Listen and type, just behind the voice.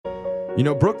You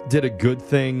know, Brooke did a good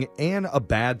thing and a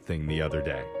bad thing the other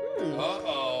day.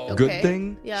 Uh-oh. Good Okay.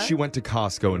 thing, Yeah. she went to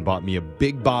Costco and bought me a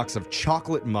big box of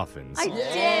chocolate muffins, I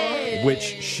did. which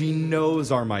she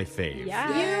knows are my fave.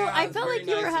 I it's felt very like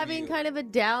you were nice of having you. kind of a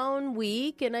down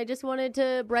week, and I just wanted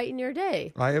to brighten your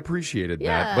day. I appreciated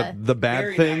Yeah. that. But the bad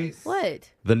Very thing, nice. What?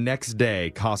 the next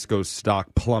day, Costco's stock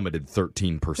plummeted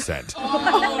 13%.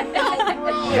 Oh, no,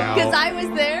 bro. Now, Because I was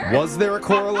there? was there a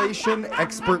correlation?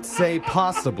 Experts say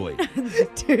possibly.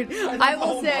 Dude, I will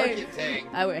whole say, market tank.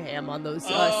 I went ham on those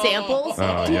samples.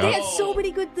 Oh, Dude, yeah. they had so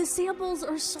many good, the samples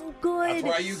are so good. That's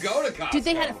why you go to Costco. Dude,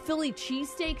 they had a Philly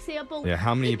cheesesteak sample. Yeah,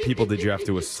 how many people did you have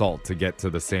to assault to get to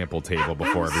the sample table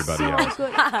before everybody so else?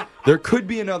 good. There could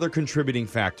be another contributing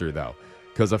factor, though,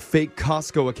 because a fake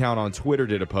Costco account on Twitter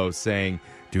did a post saying,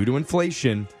 due to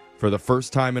inflation, for the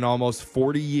first time in almost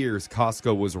 40 years,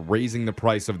 Costco was raising the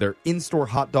price of their in-store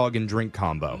hot dog and drink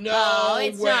combo No Oh,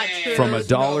 it's way. not true. from There's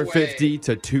no $1.50 way.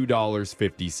 to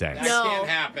 $2.50. That No. can't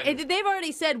happen. They've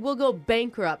already said we'll go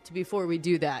bankrupt before we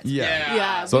do that. Yeah.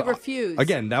 Yeah, So, we refuse.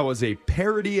 Again, that was a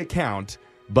parody account,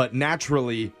 but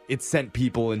naturally, it sent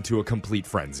people into a complete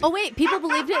frenzy. Oh, wait, people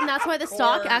believed it, and that's why the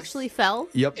stock course. actually fell?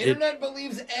 Yep. Internet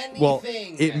believes anything. Well,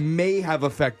 it may have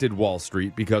affected Wall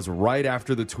Street because right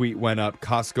after the tweet went up,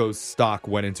 Costco's stock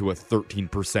went into a 13%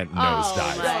 nosedive. my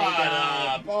Shut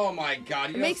up. Oh, my God.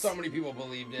 You know Makes- so many people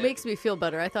believed it. Makes me feel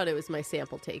better. I thought it was my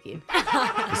sample taking.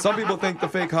 Some people think the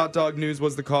fake hot dog news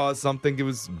was the cause. Some think it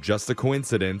was just a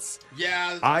coincidence.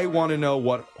 Yeah. I want to know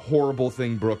what horrible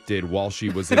thing Brooke did while she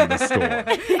was in the store.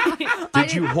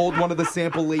 Did you hold one of the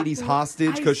sample ladies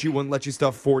hostage because she wouldn't let you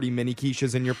stuff 40 mini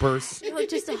quiches in your purse? Oh,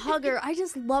 just a hugger. I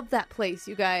just love that place,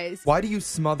 you guys. Why do you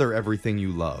smother everything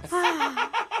you love?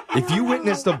 If you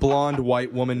witnessed a blonde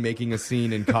white woman making a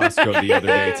scene in Costco the other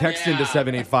day, text into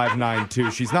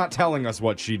 78592. She's not telling us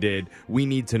what she did. We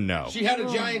need to know. She had a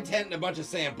giant tent and a bunch of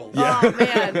samples. Oh,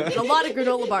 man. A lot of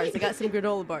granola bars. I got some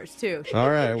granola bars, too.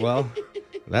 All right, well,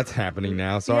 that's happening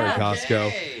now. Sorry, Yeah. Costco.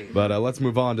 Okay. But let's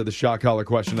move on to the shot collar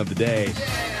question of the day.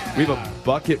 We have a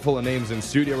bucket full of names in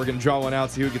studio. We're going to draw one out,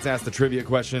 see who gets asked the trivia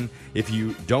question. If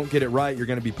you don't get it right, you're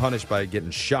going to be punished by getting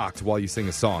shocked while you sing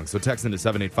a song. So text into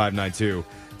 78592.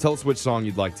 Tell us which song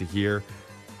you'd like to hear.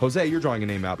 Jose, you're drawing a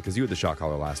name out because you had the shot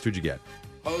collar last. Who'd you get?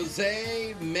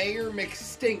 Jose Mayor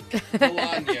McStink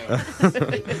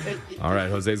Bolaño. All right,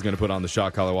 Jose's going to put on the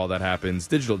shot collar while that happens.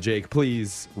 Digital Jake,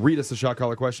 please read us the shot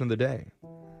collar question of the day.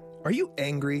 Are you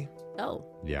angry? Oh.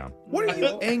 Yeah. What are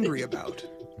you angry about?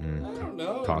 I don't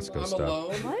know. Costco I'm stuff.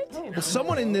 alone. What? Well,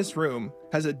 someone in this room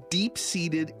has a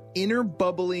deep-seated, inner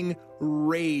bubbling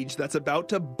rage that's about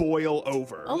to boil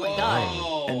over. Oh, my God.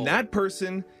 Oh. And that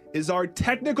person is our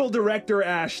technical director,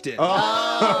 Ashton.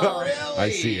 Oh. Really? I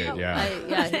see it,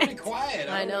 yeah. Pretty quiet.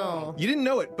 I don't know. You didn't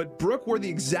know it, but Brooke wore the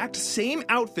exact same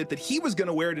outfit that he was going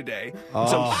to wear today.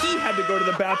 So he had to go to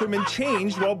the bathroom and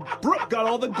change while Brooke got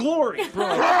all the glory.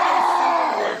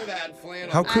 Wear that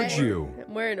flannel. How could you?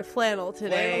 I'm wearing a flannel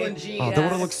today. Flannel and jeans. Oh, that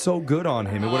would have looked so good on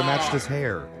him. It would have matched his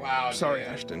hair. Wow. Sorry, dude.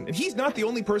 Ashton. And he's not the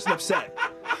only person upset.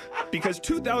 Because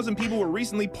 2,000 people were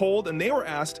recently polled and they were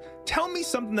asked, tell me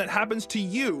something that happens to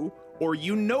you or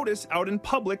you notice out in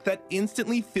public that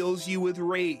instantly fills you with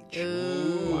rage.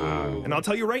 And I'll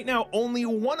tell you right now, only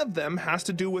one of them has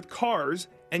to do with cars,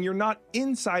 and you're not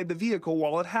inside the vehicle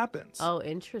while it happens. Oh,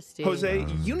 interesting. Jose,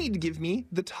 you need to give me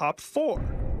the top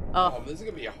 4. Oh, this is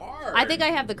gonna be hard. I think I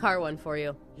have the car one for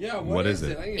you. Yeah. What is is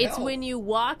it? I need It's help. when you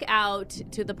walk out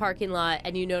to the parking lot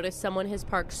and you notice someone has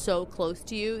parked so close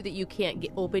to you that you can't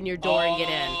open your door and get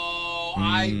in. Oh,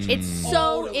 It's so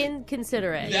totally-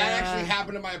 inconsiderate. That actually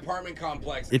happened in my apartment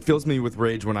complex. It fills me with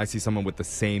rage when I see someone with the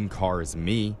same car as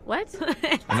me. What?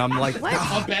 And I'm like,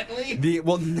 A Bentley?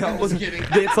 Well, no. Just kidding.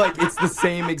 It's like, it's the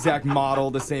same exact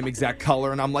model, the same exact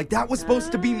color. And I'm like, that was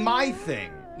supposed to be my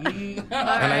thing. All And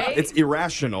right. it's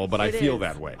irrational, but I It feel is.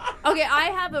 that way. Okay, I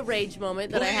have a rage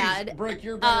moment that I Please, had Brooke,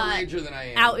 you're a better rager than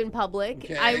I am. out in public.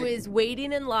 Okay. I was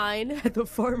waiting in line at the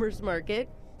farmer's market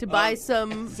to buy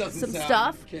some Doesn't sound-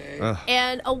 stuff, Okay.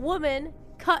 and a woman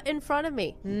cut in front of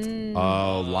me.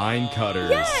 Oh, line cutters.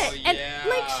 Yeah, and yeah.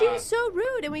 like she was so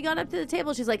rude. And we got up to the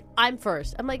table. She's like, "I'm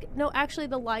first." I'm like, "No, actually,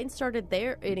 the line started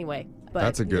there anyway." But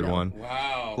That's a good you know. one.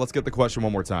 Wow. Let's get the question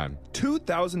one more time.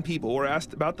 2,000 people were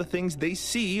asked about the things they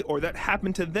see or that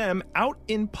happen to them out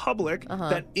in public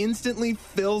that instantly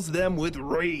fills them with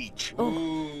rage.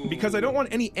 Because I don't want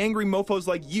any angry mofos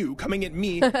like you coming at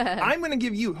me, I'm going to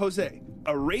give you, Jose,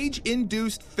 a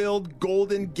rage-induced filled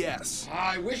golden guess.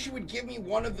 I wish you would give me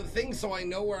one of the things so I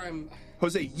know where I'm...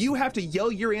 Jose, you have to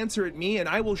yell your answer at me, and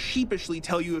I will sheepishly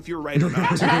tell you if you're right or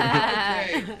not.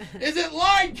 Okay. Is it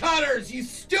line cutters, you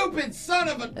stupid son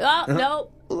of a... Oh,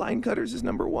 no. Line cutters is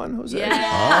number one, Jose.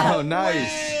 Yeah. Oh,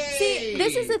 nice. See,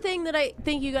 this is the thing that I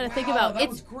think you got to think about. That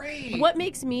was great. What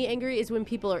makes me angry is when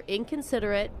people are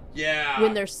inconsiderate, Yeah.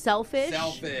 when they're selfish.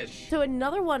 Selfish. So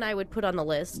another one I would put on the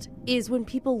list is when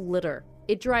people litter.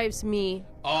 It drives me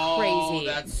crazy.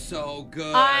 That's so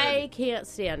good. I can't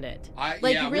stand it.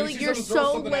 Really, you're throw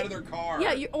so something out of their car.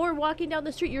 Yeah, or walking down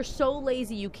the street, you're so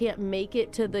lazy you can't make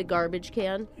it to the garbage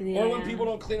can. Or when people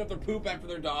don't clean up their poop after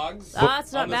their dogs.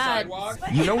 That's not on the bad. sidewalk.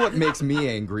 You know what makes me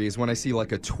angry is when I see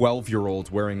like a 12-year-old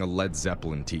wearing a Led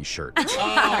Zeppelin t-shirt.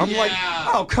 I'm like,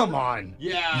 oh, come on.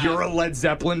 Yeah. You're a Led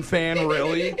Zeppelin fan,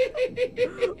 really?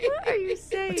 What are you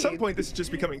saying? At some point, this is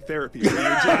just becoming therapy for you,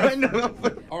 Jeff. I know.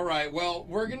 All right, well,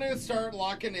 we're going to start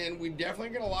locking in. We definitely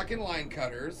going to lock in line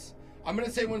cutters. I'm going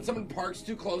to say when someone parks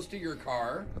too close to your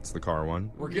car. That's the car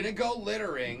one. We're going to go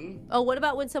littering. Oh, what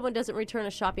about when someone doesn't return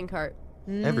a shopping cart?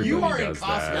 Everybody You are in does Costco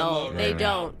that. No, mode they right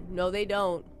now. don't. No, they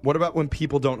don't. What about when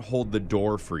people don't hold the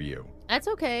door for you? That's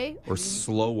okay. Or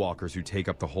slow walkers who take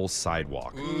up the whole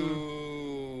sidewalk?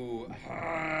 Ooh.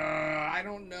 I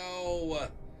don't know.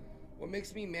 What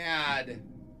makes me mad?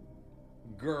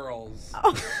 Girls.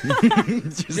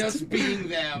 Just being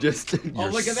them. Oh,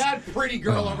 you're look at that pretty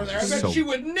girl over there. I bet so- she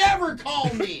would never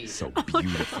call me. So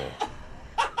beautiful.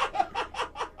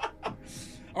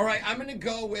 All right, I'm going to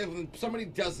go with when somebody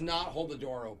does not hold the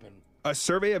door open. A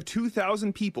survey of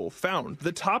 2,000 people found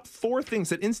the top 4 things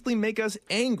that instantly make us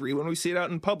angry when we see it out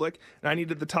in public. And I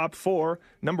needed the top 4.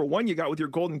 Number 1, you got with your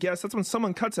golden guess. That's when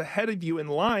someone cuts ahead of you in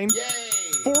line. Yay!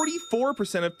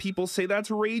 44% of people say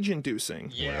that's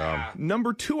rage-inducing. Yeah.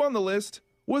 Number 2 on the list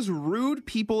was rude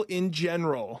people in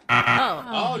general.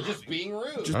 Oh, just being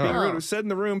rude. Just being rude. It was said in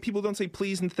the room, people don't say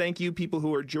please and thank you, people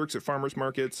who are jerks at farmers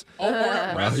markets. Or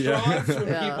at restaurants when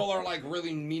Yeah. people are like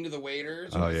really mean to the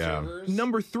waiters or Oh, the yeah. servers.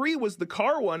 Number 3 was the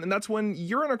car one, and that's when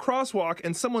you're in a crosswalk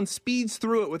and someone speeds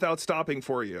through it without stopping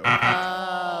for you.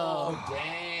 Oh,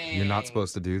 dang. You're not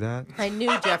supposed to do that? I knew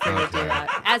Jeffrey would do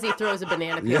that as he throws a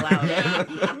banana peel out.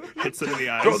 Hits them in the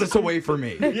eyes. Throw this away for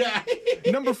me. Yeah.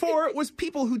 Number 4 was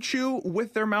people who chew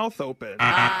with their mouth open.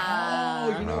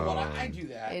 Oh, you know what? I do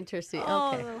that. Interesting. Okay.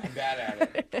 I'm bad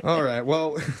at it. All right.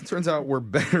 Well, it turns out we're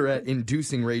better at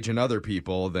inducing rage in other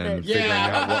people than Yeah. figuring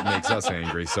out what makes us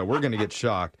angry. So we're going to get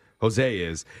shocked. Jose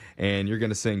is. And you're going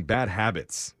to sing Bad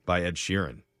Habits by Ed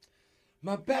Sheeran.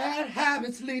 My bad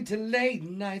habits lead to late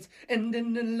nights,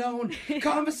 ending alone.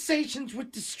 Conversations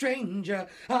with the stranger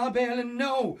I barely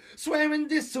know. Swearing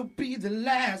this'll be the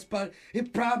last, but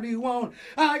it probably won't.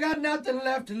 I got nothing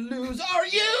left to lose or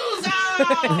use.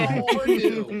 Oh, or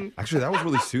do. Actually, that was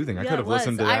really soothing. I Yeah, could have it was.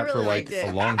 listened to I that really for like liked it.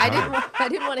 a long I time.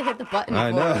 didn't want to hit the button I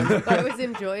for know. him, but I was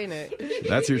enjoying it.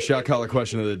 That's your shot collar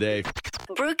question of the day.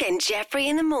 Brooke and Jeffrey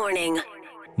in the morning.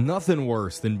 Nothing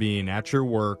worse than being at your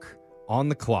work on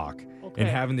the clock and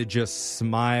having to just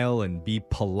smile and be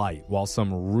polite while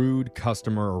some rude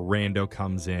customer or rando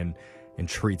comes in and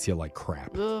treats you like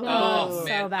crap. Oh,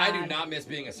 man. bad. I do not miss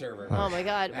being a server. Oh my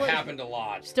God. That Well, happened a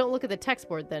lot. just don't look at the text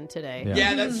board then today.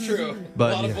 Yeah, that's true.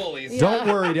 But a lot yeah. of bullies. Don't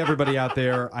worry, to everybody out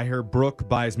there. I hear Brooke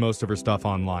buys most of her stuff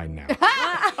online now.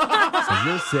 So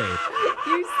you're safe.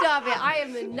 You stop it. I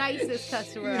am the nicest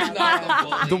customer He's out not there. a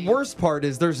bully. The worst part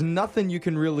is there's nothing you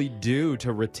can really do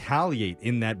to retaliate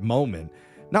in that moment,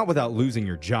 not without losing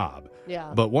your job.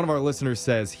 Yeah. But one of our listeners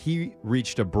says he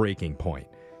reached a breaking point.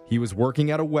 He was working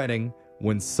at a wedding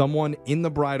when someone in the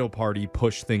bridal party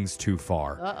pushed things too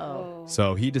far. Uh-oh.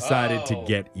 So he decided to Oh.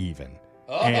 get even.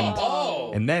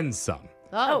 Oh. And then some.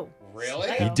 Oh.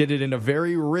 Really? He did it in a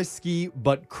very risky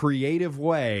but creative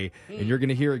way, and you're going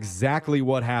to hear exactly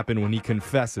what happened when he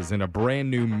confesses in a brand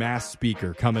new mass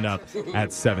speaker coming up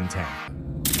at 7:10.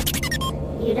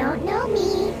 You don't know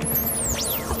me.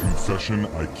 Confession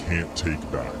I can't take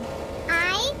back.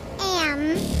 I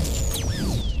am.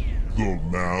 The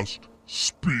Masked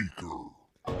Speaker.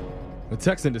 The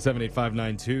text into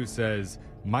 78592 says,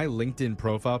 my LinkedIn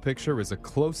profile picture is a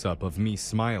close-up of me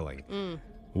smiling.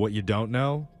 What you don't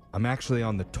know, I'm actually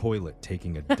on the toilet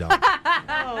taking a dump.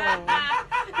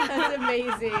 That's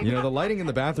amazing. You know, the lighting in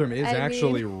the bathroom is I mean-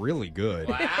 actually really good.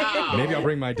 Wow. Maybe I'll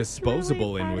bring my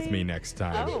disposable in with me next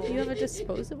time. Oh, you have a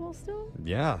disposable still?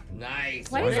 Yeah. Nice.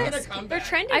 What When's is it it? gonna come They're back?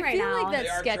 trending I right feel now. like that's They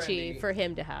are sketchy trendy. for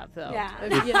him to have, though.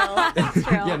 Yeah. You know? It's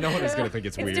true. Yeah, no one is going to think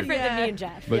it's It's weird. different than me and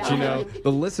Jeff. But yeah. you know,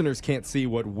 the listeners can't see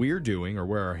what we're doing or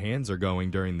where our hands are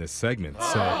going during this segment.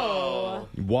 So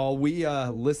While we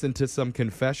listen to some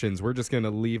confessions, we're just going to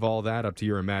leave all that up to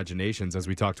your imaginations as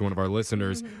we talk to one of our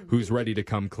listeners who's ready to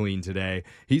come clean today.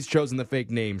 He's chosen the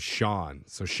fake name Sean.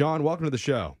 So, Sean, welcome to the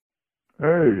show.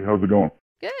 Hey, how's it going?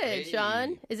 Good,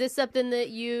 Sean. Is this something that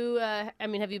you,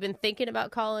 have you been thinking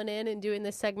about calling in and doing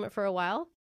this segment for a while?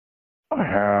 I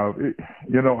have.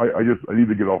 I need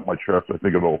to get off my chest. I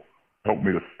think it'll help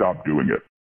me to stop doing it.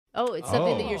 Oh, it's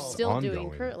something that you're it's still doing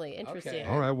ongoing. currently. Interesting. Okay.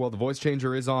 All right, well, the voice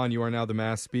changer is on. You are now the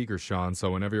mass speaker, Sean.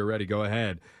 So whenever you're ready, go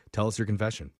ahead. Tell us your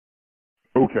confession.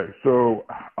 Okay, so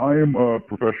I am a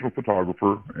professional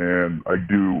photographer, and I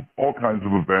do all kinds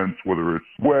of events, whether it's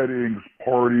weddings,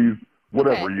 parties,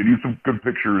 whatever. Okay. You need some good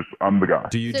pictures, I'm the guy.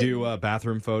 Do you do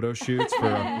bathroom photo shoots for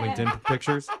LinkedIn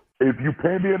pictures? If you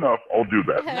pay me enough, I'll do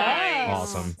that. Nice.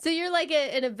 Awesome. So you're like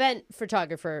an event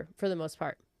photographer for the most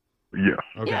part. Yes.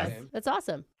 Okay. Yeah, that's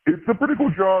awesome. It's a pretty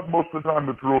cool job. Most of the time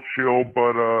it's real chill,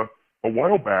 but a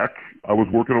while back I was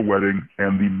working a wedding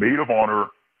and the maid of honor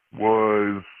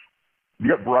was, you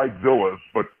got bridezillas,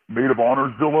 but maid of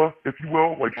honorzilla, if you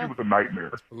will, like she was a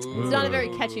nightmare. It's not a very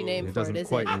catchy name It for doesn't it, is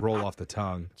quite it? roll off the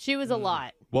tongue. She was a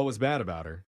lot. What was bad about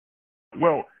her?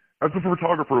 Well, as a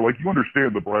photographer, like you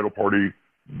understand the bridal party,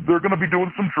 they're going to be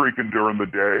doing some drinking during the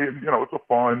day, and it's a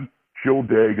fun, chill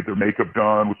day, get their makeup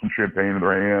done with some champagne in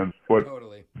their hands. But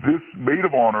Totally. this maid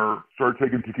of honor started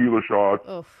taking tequila shots.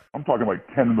 Oof. I'm talking like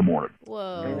 10 in the morning.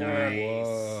 Whoa.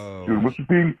 Nice. Dude, was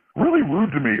being really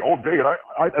rude to me all day. And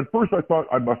I at first I thought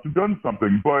I must have done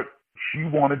something, but she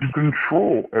wanted to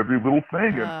control every little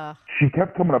thing. And she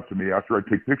kept coming up to me after I'd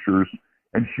take pictures,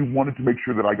 and she wanted to make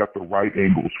sure that I got the right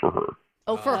angles for her.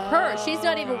 Oh, for her. She's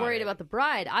not even worried about the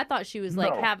bride. I thought she was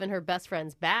like No. having her best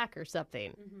friend's back or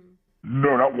something.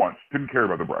 No, not once. Didn't care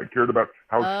about the bride. Cared about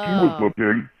how she was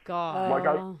looking. God.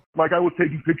 Like I was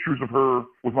taking pictures of her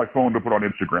with my phone to put on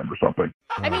Instagram or something.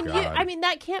 I mean,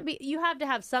 that can't be. You have to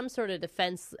have some sort of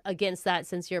defense against that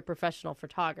since you're a professional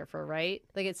photographer, right?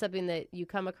 Like it's something that you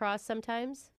come across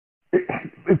sometimes.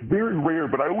 It's very rare,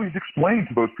 but I always explain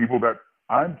to those people that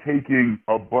I'm taking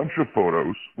a bunch of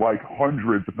photos, like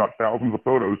hundreds, if not thousands of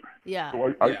photos. Yeah. So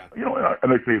and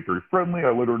I say it very friendly.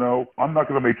 I let her know I'm not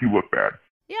going to make you look bad.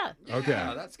 Yeah. Okay.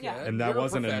 Yeah, that's good. And that You're a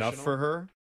wasn't enough professional. for her?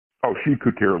 Oh, she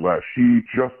could care less. She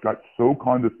just got so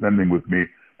condescending with me.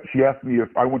 She asked me if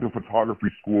I went to photography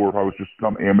school or if I was just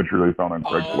some amateur they found on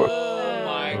Craigslist. Oh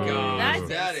my God. That's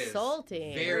That is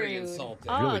insulting. very Rude. insulting.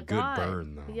 Oh, Really good God.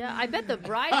 burn, though. Yeah, I bet the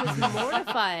bride was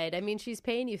mortified. I mean, she's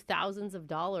paying you thousands of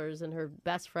dollars, and her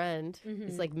best friend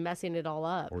is like messing it all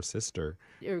up. Or sister.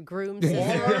 Or groom sister.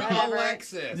 Or or whatever.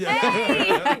 Alexis. Hey,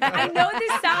 I know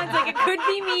this sounds like it could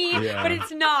be me, Yeah. but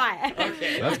it's not.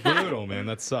 Okay. That's brutal, man.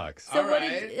 That sucks. So All what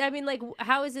right. did I mean? Like,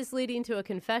 how is this leading to a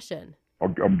confession?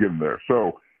 I'm getting there.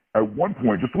 So at one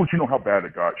point, just to let you know how bad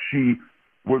it got, she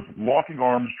was locking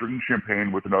arms, drinking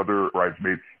champagne with another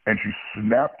bridesmaid, and she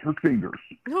snapped her fingers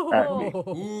at me.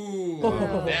 Ooh,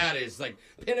 that is like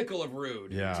pinnacle of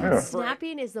rude. Yeah. Yeah.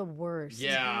 Snapping is the worst.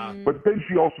 Yeah. But then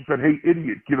she also said, "Hey,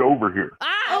 idiot, get over here."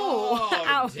 Oh,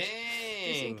 ouch. Just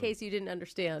in dang. case you didn't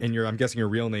understand. And I'm guessing your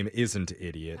real name isn't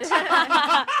Idiot.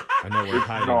 I know we're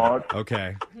hiding. not.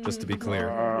 Okay, just to be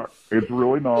clear. It's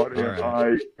really not. And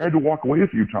right. I had to walk away a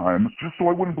few times just so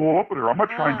I wouldn't blow up with her. I'm not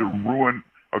trying to ruin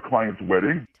a client's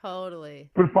wedding. Totally.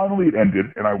 But finally it ended,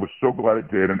 and I was so glad it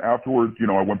did. And afterwards,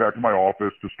 I went back to my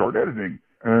office to start editing.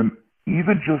 And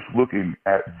even just looking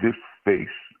at this face,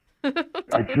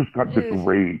 I just got this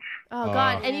rage. Oh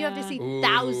God! And you have to see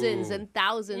thousands Ooh. and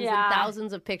thousands Yeah. and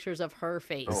thousands of pictures of her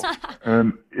face.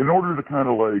 And in order to kind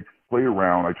of like play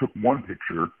around, I took one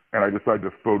picture, and I decided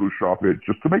to Photoshop it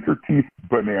just to make her teeth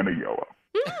banana yellow.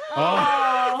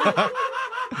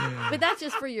 But that's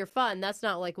just for your fun. That's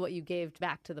not like what you gave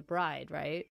back to the bride,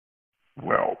 right?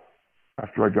 Well,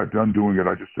 after I got done doing it,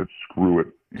 I just said, screw it.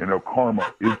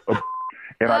 Karma is a...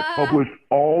 And I published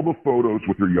all the photos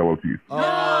with her yellow teeth.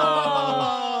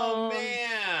 Oh,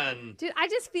 man. Dude, I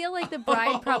just feel like the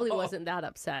bride probably wasand that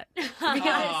upset because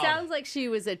it sounds like she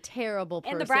was a terrible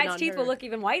person. And the bride's on teeth her. will look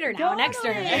even whiter now next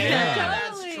to her. Yeah,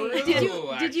 that's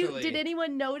Totally. true. Did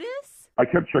anyone notice? I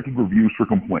kept checking reviews for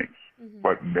complaints,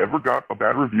 but never got a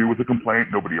bad review with a complaint.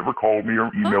 Nobody ever called me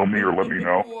or emailed me or let me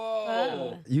know.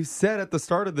 Whoa. You said at the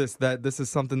start of this that this is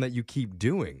something that you keep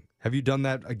doing. Have you done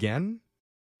that again?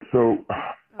 So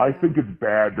I think it's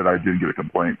bad that I didn't get a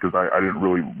complaint because I didn't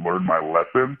really learn my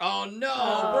lesson. Oh,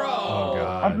 no, bro. Oh,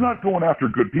 God. I'm not going after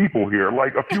good people here.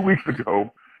 Like a few weeks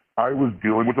ago, I was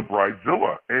dealing with a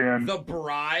bridezilla, and The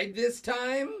bride this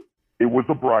time? it was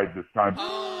a bride this time.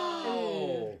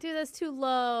 Oh. Dude, that's too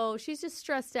low. She's just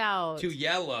stressed out. Too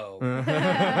yellow.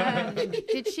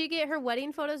 Did she get her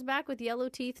wedding photos back with yellow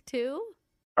teeth too?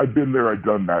 I've been there, I've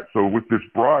done that. So with this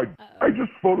bride, I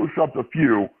just photoshopped a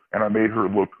few, and I made her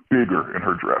look bigger in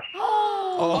her dress. Okay,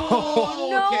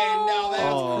 now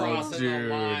that's Oh, crossing dude. the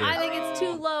line. I think it's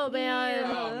too low, man.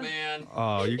 Oh, man.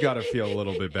 Oh, you got to feel a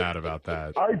little bit bad about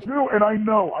that. I do, and I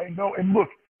know. And look,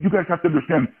 you guys have to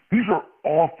understand, these are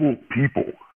awful people.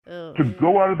 Ugh. To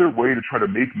go out of their way to try to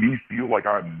make me feel like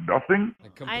I'm nothing.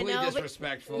 Completely know, but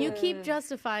disrespectful. You keep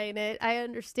justifying it. I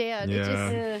understand.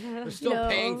 Yeah. They're still No.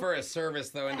 paying for a service,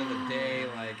 though, end of the day.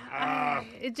 Like,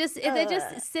 It just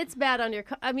sits bad on your.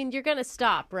 I mean, you're gonna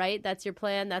stop, right? That's your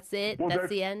plan. That's it. Well, that's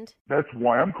the end. That's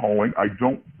why I'm calling. I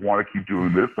don't want to keep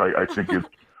doing this. I think it's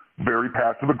very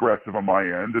passive aggressive on my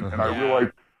end, and I realize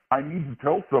I need to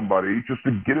tell somebody just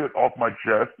to get it off my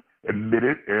chest, admit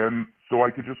it, and so I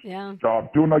could just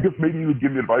stop doing. I guess maybe you would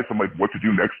give me advice on like what to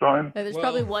do next time. There's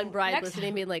probably one bride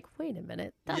listening, being like, "Wait a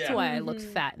minute, that's why I looked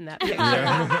fat in that picture."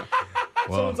 Yeah.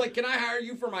 Well, someone's like, can I hire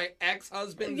you for my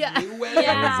ex-husband's new wedding?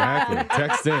 exactly.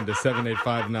 Text in to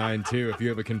 78592 if you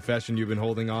have a confession you've been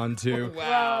holding on to.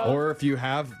 Wow. Or if you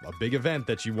have a big event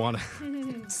that you want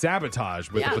to sabotage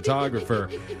with a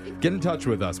photographer. Get in touch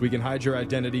with us. We can hide your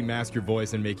identity, mask your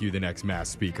voice, and make you the next mass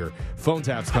speaker. Phone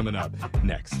taps coming up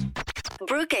next.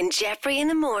 Brooke and Jeffrey in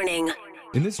the morning.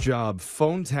 In this job,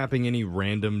 phone tapping any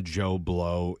random Joe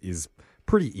Blow is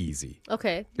pretty easy,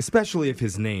 Okay. especially if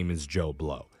his name is Joe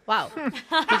Blow. Wow.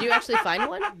 Did you actually find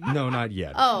one? No, not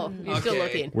yet. Oh, you're still Okay.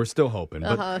 looking. We're still hoping.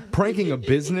 But pranking a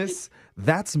business,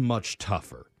 that's much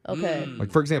tougher. Okay.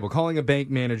 Like, for example, calling a bank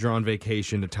manager on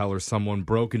vacation to tell her someone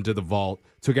broke into the vault,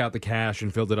 took out the cash,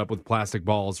 and filled it up with plastic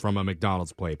balls from a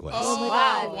McDonald's play place.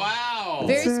 Oh, wow.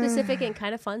 Very specific and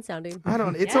kind of fun sounding. I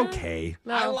don't, it's okay.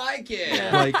 I like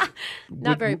it. Like,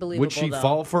 Not very believable, would she though.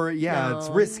 fall for it? Yeah, it's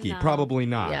No. risky. Probably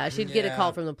not. Yeah, she'd get a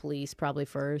call from the police probably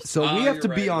first. So we have to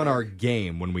you're be right, on right. our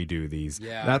game when we do these.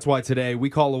 Yeah. That's why today we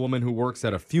call a woman who works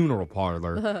at a funeral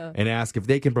parlor and ask if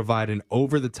they can provide an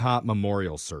over-the-top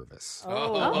memorial service.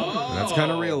 Oh. That's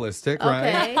kind of realistic,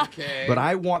 right? Okay. Okay. But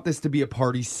I want this to be a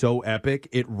party so epic,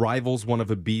 it rivals one of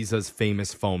Ibiza's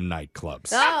famous foam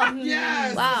nightclubs. Oh,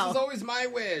 Yes, wow. this is always my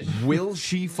wish. Will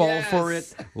she fall for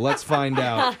it? Yes. Let's find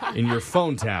out in your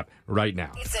phone tap right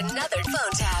now. It's another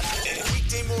phone tap.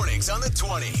 Weekday mornings on the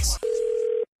 20s.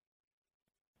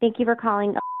 Thank you for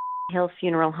calling Hills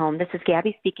Funeral Home. This is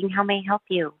Gabby speaking. How may I help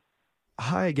you?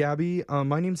 Hi, Gabby.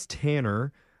 My name's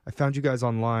Tanner. I found you guys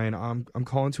online. I'm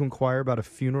calling to inquire about a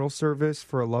funeral service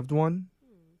for a loved one.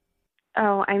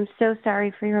 Oh, I'm so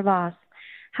sorry for your loss.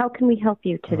 How can we help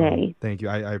you today? Thank you.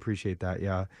 I appreciate that.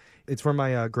 Yeah. It's for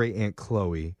my great aunt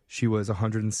Chloe. She was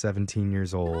 117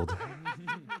 years old.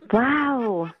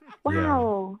 Wow.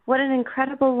 Wow. What an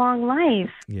incredible long life.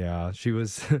 Yeah, she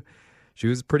was she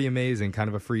was pretty amazing, kind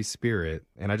of a free spirit.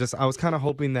 And I was kind of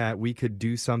hoping that we could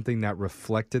do something that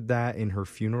reflected that in her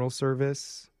funeral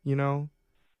service, you know?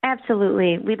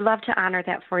 Absolutely. We'd love to honor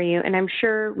that for you, and I'm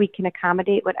sure we can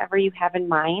accommodate whatever you have in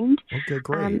mind. Okay,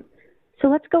 great. So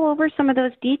let's go over some of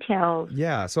those details.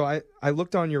 Yeah, so I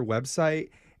looked on your website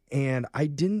and I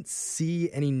didn't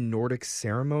see any Nordic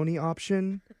ceremony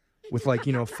option with like,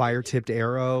 you know, fire-tipped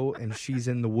arrow and she's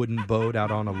in the wooden boat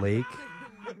out on a lake.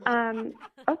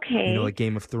 Okay. You know, like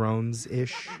Game of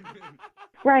Thrones-ish.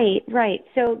 Right.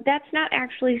 So that's not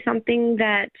actually something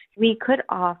that we could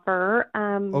offer.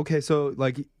 Okay, so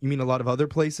like you mean a lot of other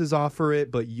places offer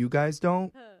it, but you guys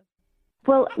don't?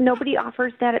 Well, nobody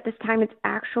offers that at this time. It's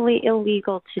actually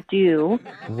illegal to do.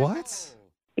 What?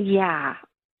 Yeah.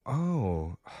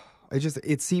 Oh,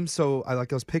 it seems so, I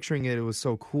was picturing it. It was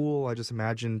so cool. I just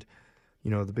imagined, you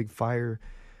know, the big fire.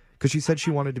 Because she said she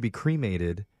wanted to be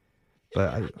cremated,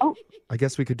 but I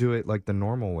guess we could do it like the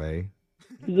normal way.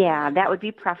 Yeah, that would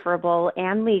be preferable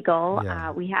and legal. Yeah.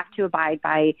 We have to abide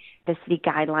by the city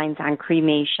guidelines on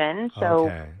cremation. So,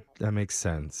 Okay, that makes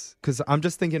sense. Because I'm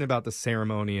just thinking about the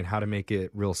ceremony and how to make it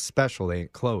real special to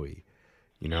Aunt Chloe,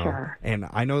 you know? Sure. And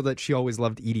I know that she always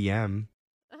loved EDM.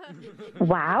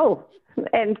 Wow.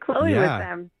 And Chloe was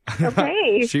them.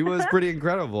 Okay. She was pretty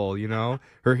incredible, you know?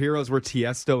 Her heroes were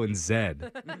Tiesto and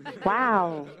Zed.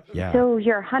 Wow. Yeah. So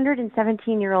your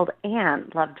 117-year-old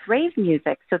aunt loved rave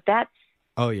music. So that's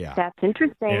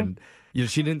interesting. And you know,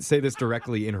 she didn't say this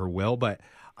directly in her will, but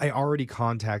I already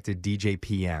contacted DJ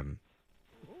PM.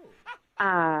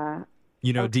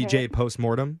 You know, okay. DJ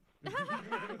Postmortem?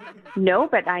 No,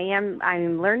 but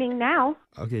I'm learning now.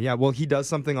 Okay, yeah. Well, he does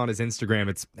something on his Instagram.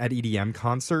 It's at EDM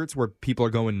concerts where people are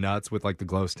going nuts with like the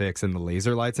glow sticks and the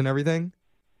laser lights and everything.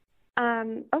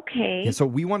 Okay. Yeah, so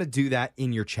we want to do that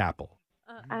in your chapel.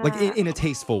 Like in a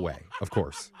tasteful way, of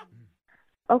course.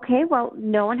 Okay, well,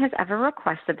 no one has ever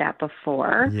requested that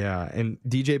before. Yeah, and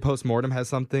DJ Postmortem has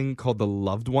something called the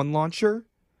Loved One Launcher.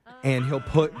 and he'll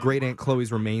put Great Aunt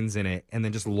Chloe's remains in it and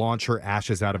then just launch her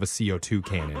ashes out of a CO2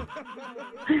 cannon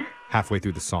halfway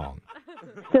through the song.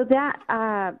 So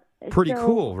that Pretty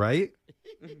cool, right?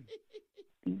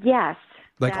 Yes.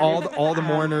 Like all the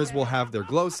mourners will have their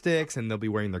glow sticks and they'll be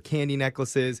wearing their candy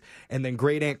necklaces, and then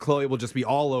Great Aunt Chloe will just be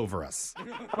all over us.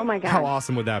 Oh my God. How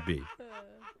awesome would that be?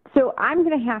 So I'm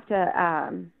going to have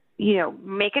to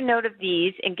make a note of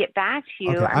these and get back to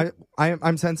you. Okay.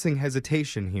 I'm sensing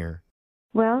hesitation here.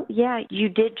 Well, yeah, you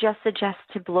did just suggest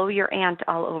to blow your aunt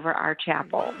all over our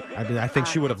chapel. I mean, I think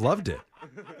she would have loved it.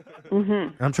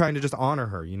 Mm-hmm. I'm trying to just honor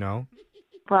her, you know?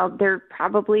 Well, there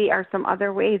probably are some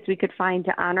other ways we could find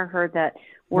to honor her that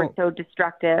weren't so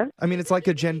destructive. I mean, it's like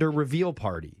a gender reveal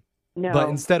party. No. But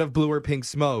instead of blue or pink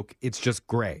smoke, it's just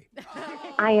gray.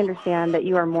 I understand that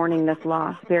you are mourning this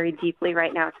loss very deeply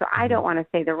right now, so I don't want to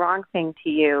say the wrong thing to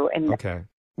you. And okay.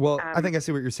 Well, I think I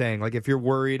see what you're saying. Like, if you're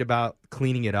worried about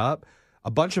cleaning it up,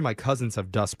 a bunch of my cousins have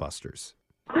dustbusters.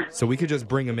 So we could just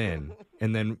bring them in,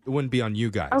 and then it wouldn't be on you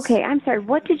guys. Okay, I'm sorry.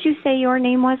 What did you say your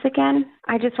name was again?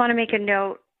 I just want to make a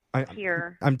note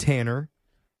here. I'm Tanner.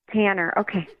 Tanner,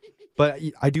 okay. But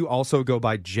I do also go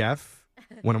by Jeff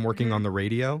when I'm working on the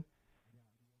radio.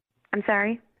 I'm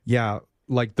sorry? Yeah,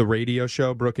 like the radio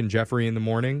show, Brooke and Jeffrey in the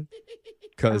Morning.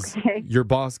 Because your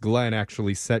boss, Glenn,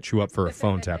 actually set you up for a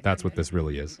phone tap. That's what this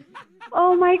really is.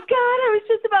 Oh, my God. I was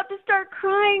just about to start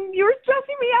crying. You were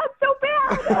stressing me out so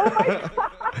bad. Oh, my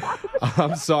God.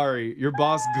 I'm sorry. Your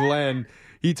boss, Glenn,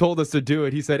 he told us to do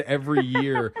it. He said every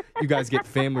year you guys get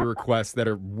family requests that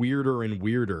are weirder and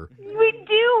weirder. We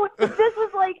do. This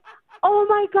was like, oh,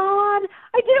 my God.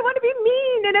 I didn't want to be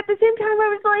mean. And at the same time, I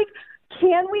was like,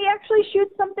 can we actually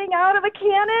shoot something out of a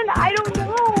cannon? I don't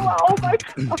know. Oh, my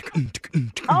God.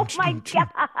 Oh, my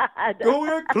God. Go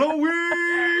ahead, Chloe.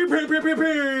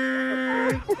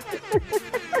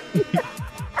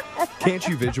 Can't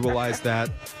you visualize that?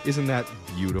 Isn't that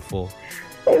beautiful?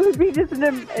 It would be just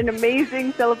an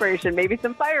amazing celebration. Maybe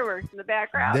some fireworks in the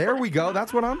background. There we go.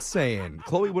 That's what I'm saying.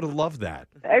 Chloe would have loved that.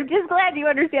 I'm just glad you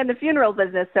understand the funeral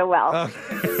business so well.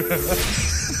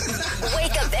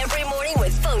 Wake up every morning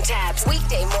with phone taps.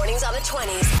 Weekday mornings on the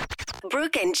 20s.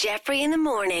 Brooke and Jeffrey in the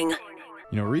morning.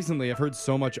 You know, recently I've heard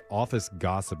so much office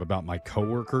gossip about my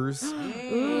coworkers.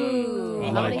 Ooh,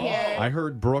 like, I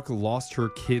heard Brooke lost her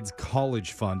kid's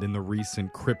college fund in the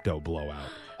recent crypto blowout.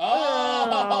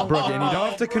 Oh, Brooke, and you don't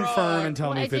have to confirm and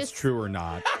tell me if it's true or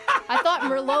not. I thought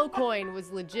Merlot coin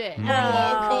was legit.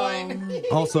 Merlot coin.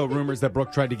 Also, rumors that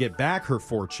Brooke tried to get back her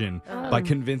fortune by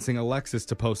convincing Alexis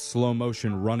to post slow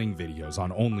motion running videos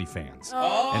on OnlyFans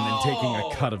and then taking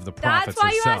a cut of the profits That's why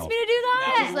herself. you asked me to do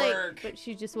that. It's like, but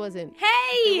she just wasn't.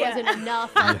 Hey, it wasn't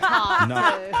enough on top.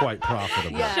 Not quite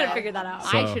profitable. I should have figured that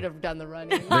out. I should have done the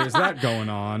running. There's that going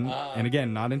on. And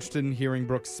again, not interested in hearing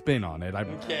Brooke's spin on it. I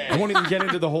won't even get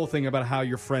into the whole thing about how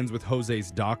you're friends with Jose's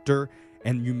doctor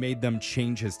and you made them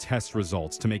change his test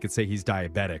results to make it say he's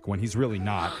diabetic when he's really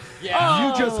not.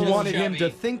 Yeah. You just wanted him to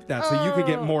think that so you could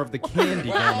get more of the candy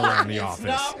going around the office. It's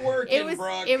not working,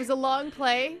 Brooke. It was a long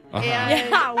play. And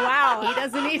Yeah, wow. he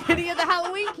doesn't need any of the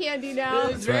Halloween candy now.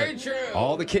 It's very true.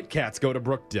 All the Kit Kats go to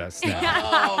Brooke Desk now.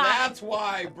 Oh, that's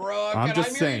why, Brooke. I'm And just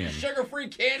I'm saying. eating sugar-free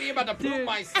candy. I'm about to poop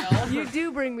myself. You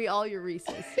do bring me all your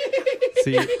Reese's.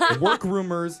 See, work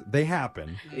rumors, they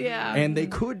happen. Yeah. And they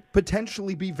could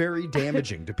potentially be very damaging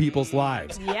to people's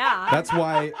lives. Yeah. That's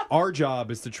why our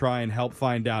job is to try and help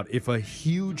find out if a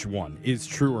huge one is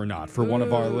true or not for one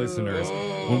of our listeners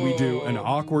when we do an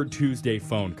Awkward Tuesday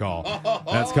phone call.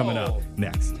 That's coming up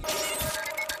next.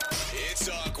 It's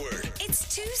awkward.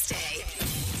 It's Tuesday.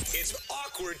 It's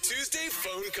Awkward Tuesday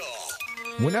phone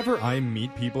call. Whenever I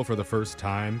meet people for the first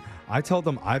time, I tell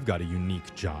them I've got a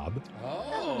unique job.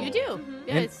 You do.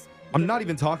 Yeah, And I'm not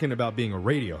even talking about being a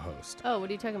radio host. Oh, what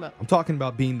are you talking about? I'm talking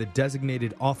about being the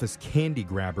designated office candy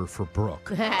grabber for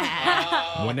Brooke.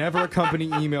 Whenever a company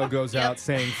email goes out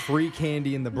saying free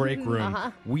candy in the break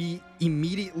room, we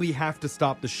immediately have to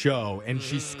stop the show, and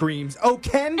she screams, "Oh,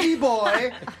 Candy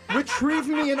Boy, retrieve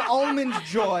me an Almond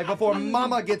Joy before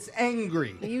Mama gets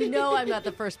angry." You know I'm not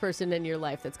the first person in your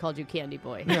life that's called you Candy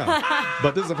Boy. Yeah,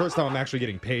 but this is the first time I'm actually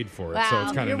getting paid for it, so Wow,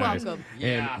 it's kind you're of nice. welcome.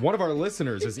 And one of our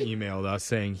listeners has emailed us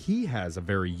saying he has a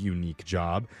very unique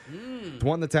job,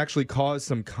 one that's actually caused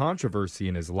some controversy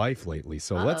in his life lately.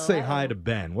 So let's say hi to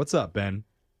Ben. What's up, Ben?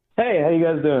 Hey, how you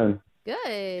guys doing? Good.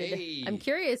 Hey. I'm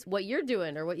curious what you're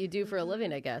doing or what you do for a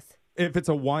living, I guess. If it's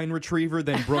a wine retriever,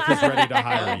 then Brooke is ready to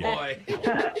hire you. Boy.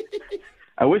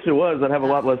 I wish it was. I'd have a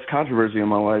lot less controversy in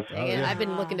my life. Dang it, I've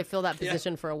been looking to fill that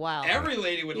position for a while. Every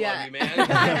lady would Yeah. love you, man.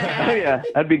 Oh, yeah,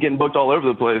 I'd be getting booked all over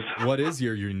the place. What is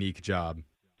your unique job?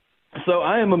 So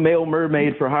I am a male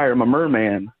mermaid for hire. I'm a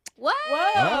merman.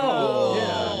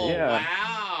 Whoa. Yeah.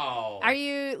 Wow. Are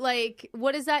you like,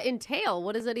 what does that entail?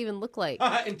 What does that even look like?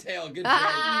 Entail, good job.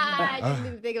 I didn't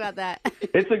even think about that.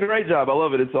 It's a great job. I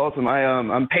love it. It's awesome.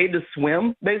 I'm paid to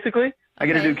swim, basically. I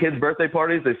get to do kids' birthday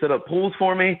parties. They set up pools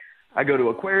for me. I go to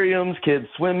aquariums, kids'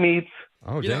 swim meets.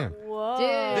 Oh, damn. Whoa.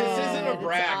 This isn't a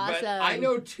brag, That's but awesome. I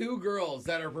know 2 girls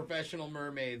that are professional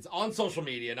mermaids on social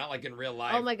media, not like in real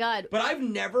life. Oh my God. But I've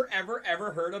never,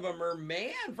 ever heard of a merman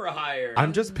for hire.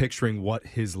 I'm just picturing what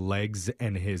his legs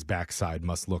and his backside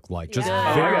must look like. Just Yeah.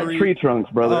 I got very. tree trunks,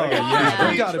 brother. Oh, yeah.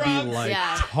 Tree They got to be trunks. like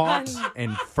Yeah. taut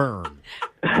and firm.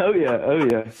 Oh,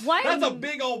 yeah. Why? That's a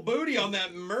big old booty on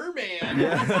that merman.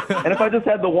 And if I just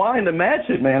had the wine to match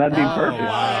it, man, I'd be perfect.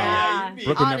 Yeah, you'd be-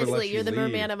 Brooke would never let Honestly, you you're the leave.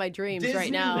 merman of my dreams Disney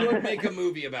right now. would make a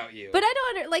movie about you. But I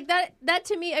don't like that. That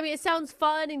to me, I mean, it sounds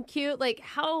fun and cute. Like,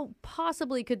 how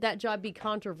possibly could that job be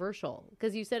controversial?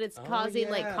 Because you said it's causing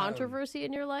like yeah. controversy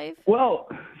in your life. Well,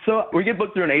 so we get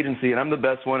booked through an agency, and I'm the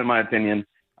best one in my opinion.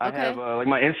 I Okay. have, like,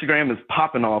 my Instagram is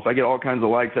popping off. I get all kinds of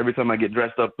likes every time I get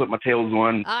dressed up, put my tails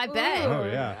on. I bet. Oh,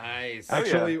 yeah. Nice.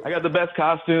 Actually, I got the best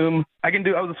costume. I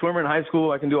was a swimmer in high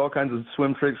school. I can do all kinds of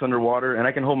swim tricks underwater, and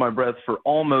I can hold my breath for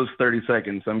almost 30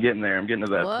 seconds. I'm getting there. I'm getting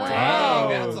to that Whoa. point. Dang, Oh.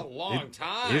 that's a long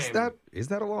time. Is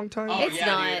that a long time? Oh, It's yeah,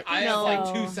 not. dude. I No. have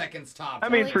like 2 seconds tops. I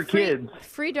mean, Like, for kids.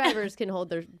 free drivers can hold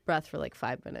their breath for like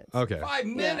 5 minutes. Okay. 5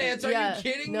 minutes? Are Yeah. you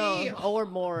kidding no, me? or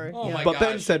more. Oh Yeah. my But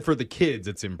Ben gosh. said for the kids,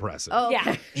 it's impressive. Oh,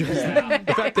 Yeah. The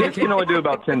fact that You can only do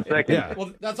about 10 seconds. Yeah.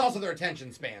 Well, that's also their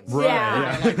attention spans. Right.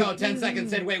 Yeah. They're like, oh, 10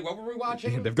 seconds in. Wait, what were we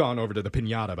watching? They've gone over to the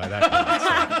pinata by that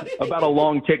point. About a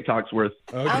long TikTok's worth.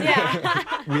 Okay. Yeah.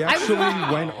 We actually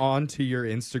went onto your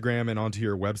Instagram and onto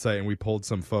your website, and we pulled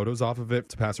some photos off of it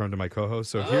to pass around to my co-host.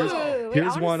 So here's I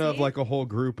wanna one of see. like a whole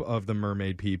group of the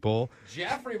mermaid people.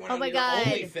 Jeffrey went Oh on my your God.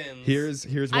 OnlyFins. Here's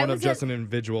I one of was just at- an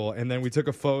individual, and then we took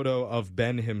a photo of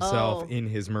Ben himself Oh. in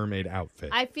his mermaid outfit.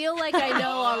 I feel like I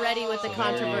know already what the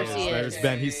controversy There's is.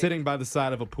 Ben. He's sitting by the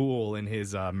side of a pool in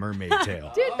his mermaid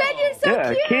tail. Dude, Ben, you're so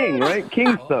Yeah, cute. king, right?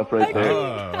 King stuff right there.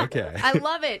 Oh, okay. I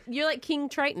love it. You're like King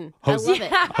Triton. Jose, I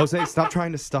love it. Jose, stop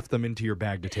trying to stuff them into your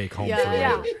bag to take home for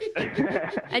Yeah.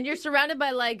 later. And you're surrounded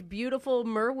by like beautiful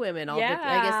mer women. I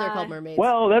guess they're called mermaids.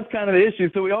 Well, that's kind of the issue.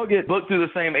 So we all get booked through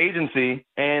the same agency,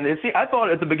 and I thought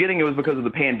at the beginning it was because of the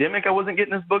pandemic I wasn't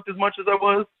getting as booked as much as I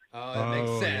was. Oh, that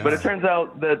makes sense. But it turns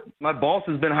out that my boss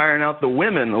has been hiring out the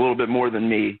women a little bit more than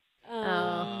me.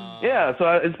 Oh. Yeah, so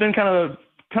it's been kind of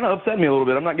upset me a little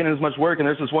bit. I'm not getting as much work, and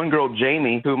there's this one girl,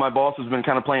 Jamie, who my boss has been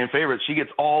kind of playing favorites. She gets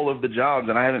all of the jobs,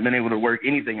 and I haven't been able to work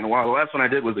anything in a while. The last one I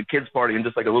did was a kids' party and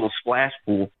just like a little splash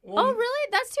pool. Oh, really?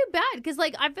 That's too bad. Because,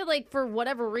 like, I feel like for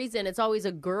whatever reason, it's always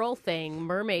a girl thing,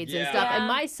 mermaids and stuff. Yeah. And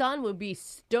my son would be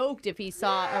stoked if he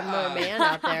saw a merman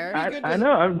out there. I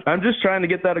know. I'm just trying to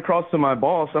get that across to my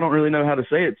boss. I don't really know how to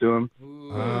say it to him.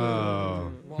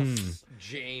 Oh.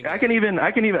 Jamie.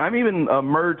 I'm even a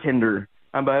mer tender.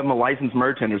 I'm a licensed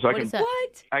mer tender, so What is that?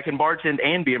 I can bartend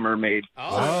and be a mermaid.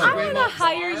 I want to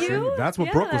hire you. That's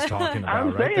what Brooke was talking about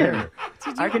I'm right saying. there.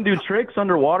 I can do tricks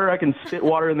underwater. I can spit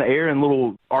water in the air in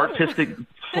little artistic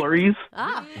flurries.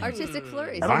 Ah, artistic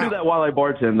flurries. I don't do that while I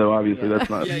bartend, though. Obviously, that's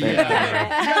not. Yeah, standard.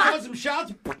 yeah. You guys want some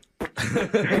shots?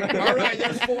 All right,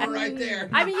 there's 4 right there.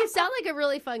 I mean, you sound like a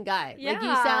really fun guy. Like,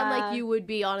 you sound like Yeah. you would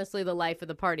be honestly the life of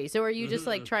the party. So are you just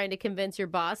like trying to convince your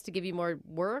boss to give you more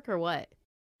work or what?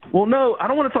 Well, no, I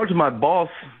don't want to talk to my boss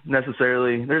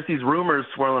necessarily. There's these rumors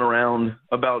swirling around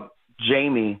about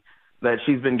Jamie that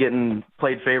she's been getting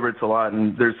played favorites a lot,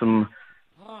 and there's some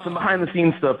behind the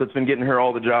scenes stuff that's been getting her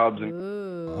all the jobs. And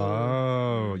Ooh.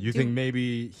 Oh, you think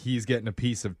maybe he's getting a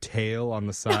piece of tail on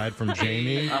the side from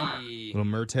Jamie? Little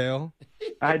mertail?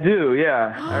 I do,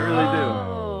 yeah, I really do.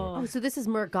 Oh, so this is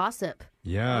mer gossip.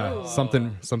 Yeah,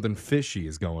 something fishy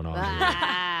is going on here.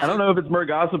 I don't know if it's more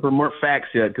gossip or more facts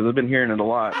yet because I've been hearing it a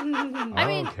lot. I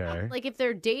mean, Okay. like if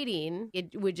they're dating,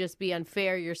 it would just be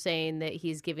unfair. You're saying that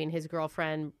he's giving his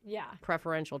girlfriend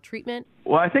preferential treatment.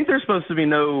 Well, I think there's supposed to be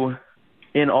no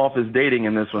in-office dating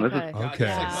in this one. This is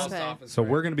Okay. So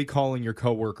we're going to be calling your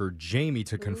coworker Jamie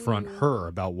to confront her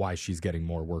about why she's getting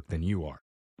more work than you are.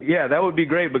 Yeah, that would be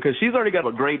great because she's already got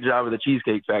a great job at the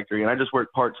Cheesecake Factory, and I just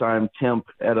work part-time temp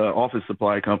at an office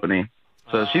supply company.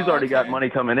 So she's already got money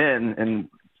coming in and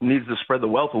needs to spread the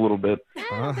wealth a little bit.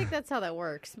 I don't think that's how that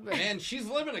works. But... Man, she's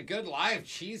living a good life.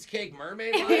 Cheesecake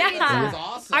mermaid life. Yeah. That sounds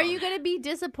awesome. Are you going to be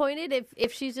disappointed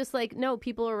if she's just like, no,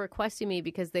 people are requesting me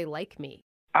because they like me?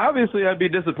 Obviously, I'd be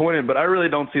disappointed, but I really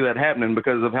don't see that happening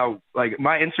because of how, like,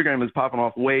 my Instagram is popping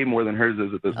off way more than hers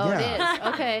is at this point. Oh, it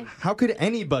is. Okay. How could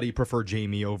anybody prefer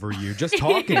Jamie over you? Just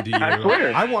talking to you. I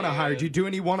swear. I want to hire you. Do you do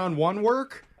any one-on-one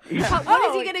work? What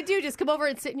is he going to do? Just come over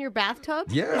and sit in your bathtub?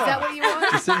 Yeah. Is that what you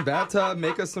want? Just sit in bathtub,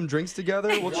 make us some drinks together.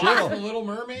 We'll Watch chill. The Little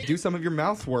Mermaid. Do some of your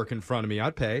mouth work in front of me.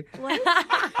 I'd pay.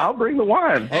 I'll bring the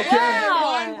wine. Okay. Yeah,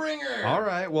 wine bringer. All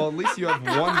right. Well, at least you have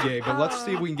one gig, but let's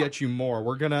see if we can get you more.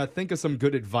 We're going to think of some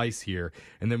good advice here.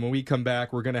 And then when we come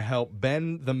back, we're going to help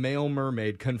Ben, the male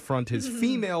mermaid, confront his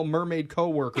female mermaid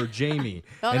coworker, Jamie,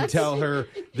 and tell her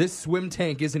this swim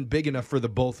tank isn't big enough for the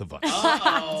both of us.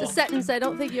 It's a sentence I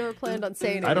don't think you ever planned on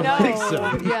saying. I don't think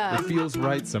so. Yeah. It feels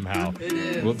right somehow. It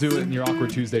is. We'll do it in your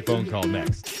Awkward Tuesday phone call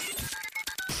next.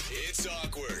 It's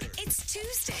awkward. It's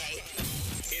Tuesday.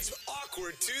 It's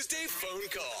Awkward Tuesday phone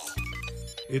call.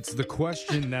 It's the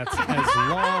question that's as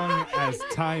long as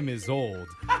time is old.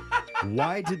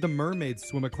 Why did the mermaids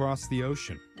swim across the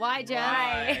ocean? Why,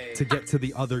 Jeff? To get to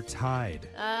the other tide.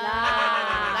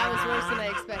 That was worse than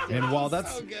I expected. And while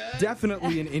that's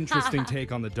definitely an interesting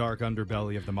take on the dark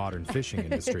underbelly of the modern fishing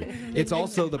industry, it's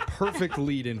also the perfect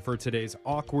lead-in for today's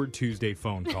Awkward Tuesday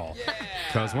phone call.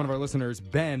 Because one of our listeners,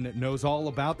 Ben, knows all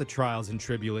about the trials and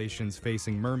tribulations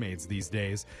facing mermaids these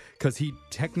days, because he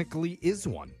technically is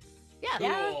one.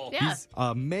 Yeah. He's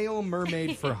a male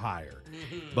mermaid for hire.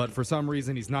 But for some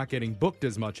reason, he's not getting booked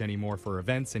as much anymore for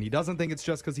events, and he doesn't think it's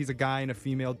just because he's a guy in a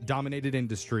female-dominated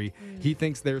industry. He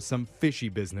thinks there's some fishy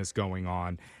business going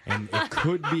on, and it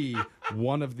could be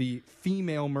one of the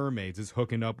female mermaids is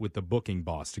hooking up with the booking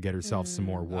boss to get herself some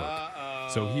more work.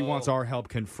 So he wants our help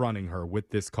confronting her with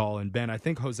this call. And Ben, I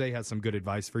think Jose has some good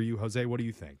advice for you. Jose, what do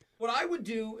you think? What I would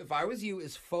do if I was you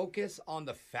is focus on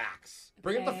the facts.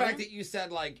 Bring up the fact that you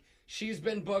said, like, she's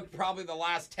been booked probably the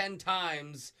last 10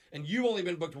 times, and you've only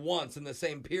been booked once in the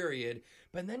same period.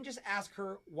 But then just ask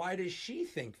her, why does she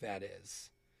think that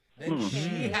is? Then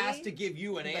she has to give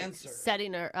you an answer.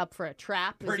 Setting her up for a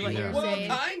trap is Pretty what you're well, saying.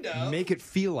 kind of. Make it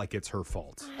feel like it's her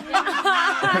fault.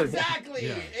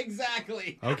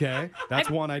 Exactly. Okay, that's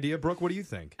one idea. Brooke, what do you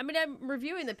think? I mean, I'm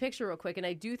reviewing the picture real quick, and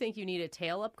I do think you need a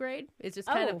tail upgrade. It's just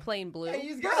kind of plain blue. Hey,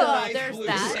 he's got a nice there's blue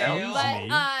that. tail.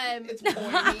 But It's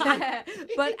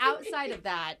pointy. but outside of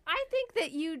that, I think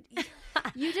that you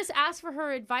just ask for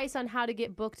her advice on how to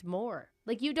get booked more.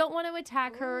 Like, you don't want to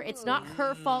attack her. It's not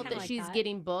her fault that she's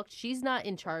getting booked. She's not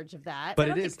in charge of that. But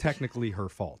it is technically her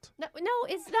fault. No,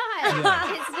 it's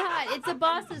not. It's not. It's the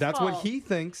boss's That's fault. what he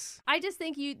thinks. I just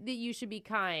think that you should be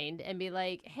kind and be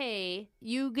like, hey,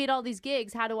 you get all these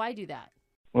gigs. How do I do that?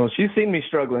 Well, she's seen me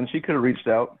struggling. She could have reached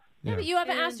out. Yeah, but you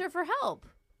haven't asked her for help.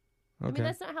 Okay. I mean,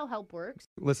 that's not how help works.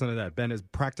 Listen to that. Ben has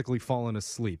practically fallen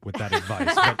asleep with that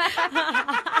advice.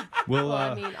 But well,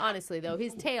 I mean, honestly, though,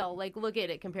 his tail, like, look at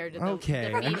it compared to the female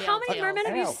How many tails. mermen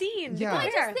have you seen? Yeah. Well, I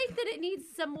just think that it needs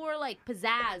some more, like,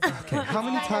 pizzazz on it. okay, how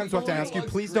many times do I have to ask you?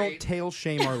 Please don't tail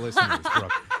shame our listeners,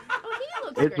 Brooke.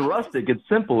 It's rustic. It's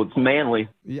simple. It's manly.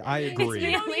 Yeah, I agree.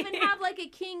 You don't even have, like, a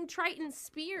King Triton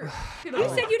spear. You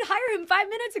said you'd hire him 5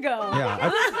 minutes ago.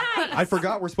 Yeah, I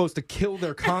forgot we're supposed to kill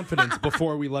their confidence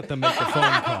before we let them make the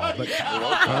phone call. But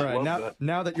all right,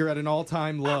 now that you're at an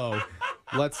all-time low,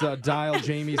 let's dial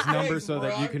Jamie's number so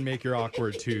that you can make your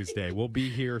Awkward Tuesday. We'll be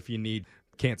here if you need.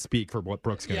 Can't speak for what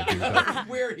Brooke's going to do. But,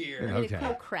 we're here. okay. A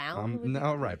cool crown.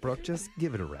 All right, Brooke, just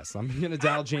give it a rest. I'm going to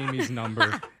dial Jamie's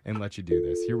number and let you do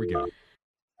this. Here we go.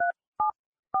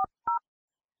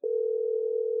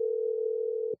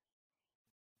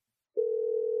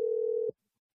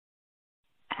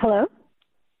 Hello?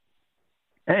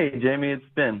 Hey, Jamie, it's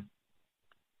Ben.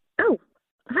 Oh,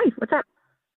 hi. What's up?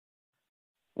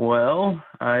 Well,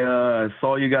 I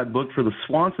saw you got booked for the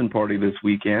Swanson party this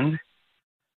weekend.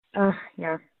 Yeah.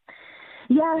 Yeah.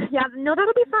 No,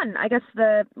 that'll be fun. I guess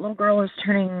the little girl is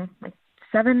turning, like,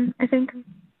 7, I think.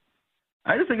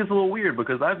 I just think it's a little weird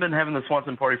because I've been having the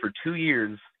Swanson party for 2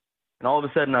 years, and all of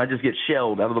a sudden I just get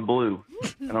shelled out of the blue,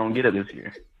 and I don't get it this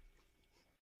year.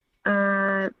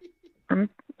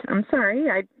 I'm sorry.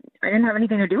 I didn't have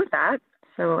anything to do with that,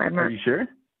 so I'm not... Are you sure?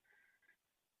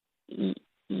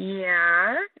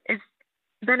 Yeah. Is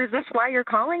this why you're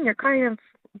calling? You're kind of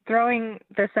throwing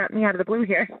this at me out of the blue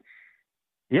here.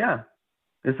 Yeah.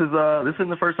 This isn't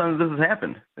the first time this has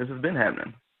happened. This has been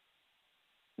happening.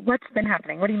 What's been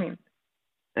happening? What do you mean?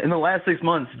 In the last 6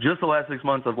 months, just the last 6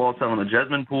 months, I've lost out on the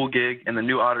Jesmond Pool gig and the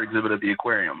new otter exhibit at the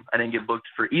aquarium. I didn't get booked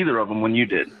for either of them when you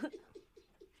did.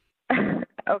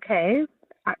 Okay.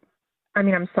 I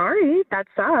mean, I'm sorry. That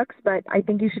sucks, but I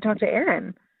think you should talk to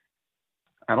Aaron.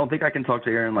 I don't think I can talk to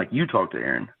Aaron like you talk to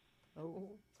Aaron.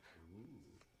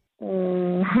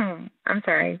 I'm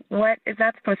sorry. What is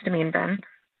that supposed to mean, Ben?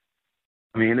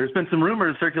 I mean, there's been some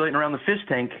rumors circulating around the fish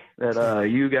tank that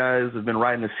you guys have been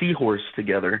riding a seahorse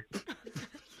together.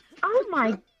 Oh,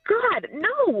 my God.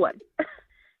 No.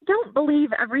 Don't believe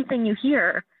everything you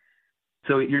hear.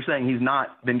 So you're saying he's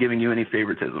not been giving you any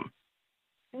favoritism?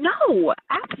 No,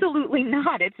 absolutely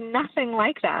not. It's nothing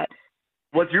like that.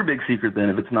 What's your big secret then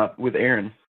if it's not with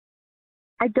Aaron?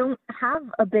 I don't have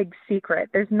a big secret.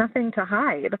 There's nothing to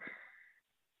hide.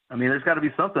 I mean, there's got to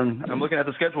be something. I'm looking at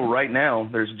the schedule right now.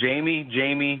 There's Jamie,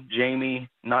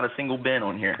 not a single Ben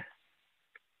on here.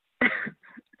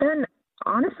 Ben,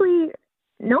 honestly,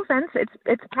 no offense.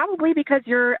 It's probably because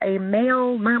you're a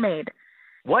male mermaid.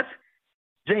 What?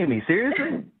 Jamie,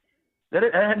 seriously? That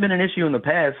hadn't been an issue in the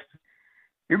past.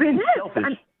 You're being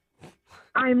selfish.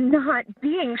 I'm not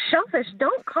being selfish.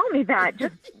 Don't call me that.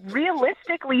 Just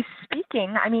realistically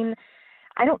speaking, I mean,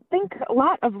 I don't think a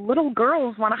lot of little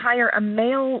girls want to hire a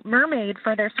male mermaid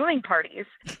for their swimming parties.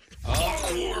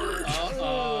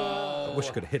 I wish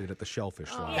I could have hit it at the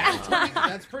shellfish line.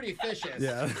 That's pretty vicious.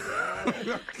 Yeah.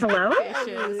 Hello?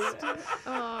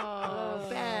 Oh,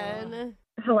 Ben.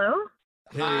 Hello?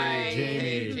 Hi,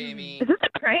 Jamie. Jamie. Is this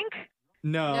a prank?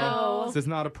 No, this is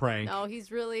not a prank. No,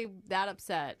 he's really that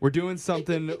upset. We're doing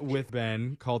something with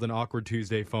Ben called an Awkward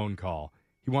Tuesday phone call.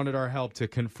 He wanted our help to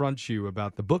confront you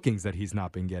about the bookings that he's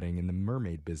not been getting in the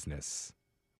mermaid business.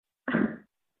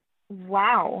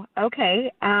 Wow.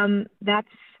 Okay. That's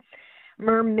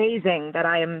mermazing that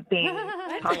I am being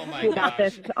talked to about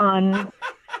this on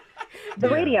the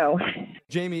radio.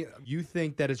 Jamie, you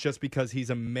think that it's just because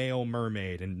he's a male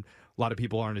mermaid and a lot of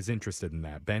people aren't as interested in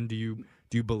that. Ben, do you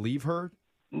believe her?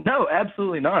 No,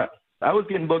 absolutely not. I was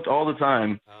getting booked all the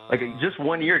time, like just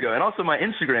 1 year ago. And also my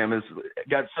Instagram has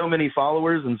got so many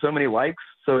followers and so many likes.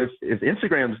 So if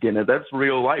Instagram's getting it, that's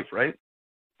real life, right?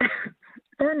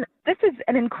 Ben, this is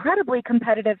an incredibly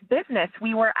competitive business.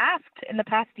 We were asked in the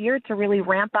past year to really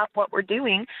ramp up what we're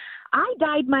doing. I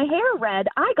dyed my hair red.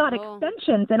 I got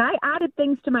extensions, and I added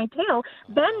things to my tail.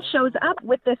 Ben shows up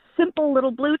with this simple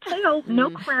little blue tail, no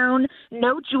crown,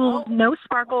 no jewels, no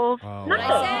sparkles,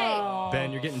 nothing.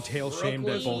 Ben, you're getting tail shamed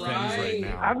at both ends right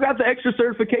now. I've got the extra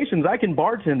certifications. I can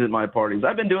bartend at my parties.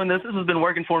 I've been doing this. This has been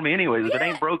working for me anyways. If it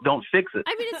ain't broke, don't fix it.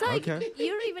 I mean, it's like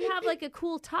you don't even have like a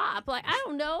cool top. Like, I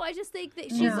don't know. I just think that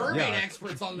she's mermaid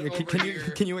experts on the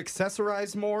Can you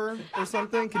accessorize more or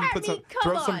something? Can you put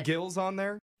throw some gills on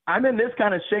there? I'm in this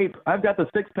kind of shape. I've got the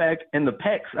six-pack and the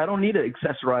pecs. I don't need to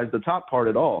accessorize the top part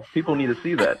at all. People need to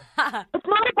see that. It's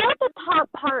not about the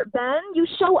top part, Ben. You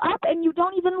show up and you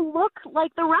don't even look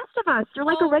like the rest of us. You're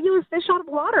like a regular fish out of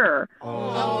water.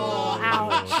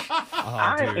 Ouch.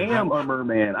 I am a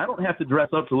merman. I don't have to dress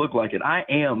up to look like it. I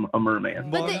am a merman.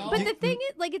 But the thing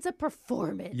is, like, it's a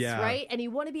performance, right? And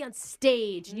you want to be on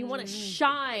stage and you want to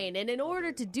shine. And in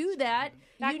order to do that,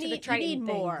 you need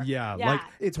more. Yeah, like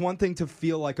it's one thing to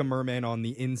feel like a merman on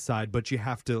the inside, but you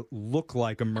have to look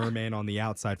like a merman on the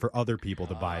outside for other people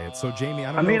to buy it. So, Jamie,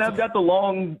 I mean, I've got the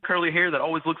long curly hair that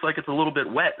always looks like it's a little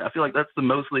bit wet. I feel like that's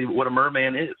mostly what a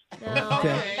merman is.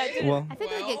 Okay. Well, I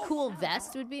think like a cool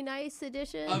vest would be nice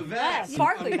addition. A vest.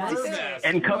 Sparkly vest.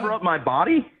 And cover up my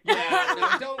body? Yeah,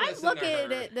 no, don't I'm listen looking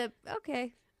to her. at the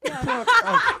okay.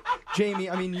 Jamie,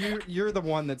 I mean, you're the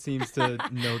one that seems to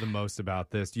know the most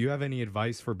about this. Do you have any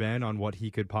advice for Ben on what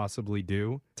he could possibly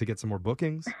do to get some more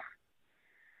bookings?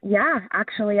 Yeah,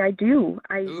 actually, I do.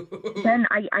 Ben,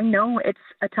 I know it's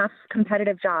a tough,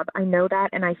 competitive job. I know that,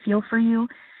 and I feel for you.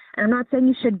 And I'm not saying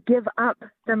you should give up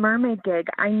the mermaid gig.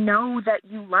 I know that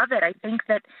you love it. I think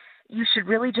that you should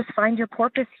really just find your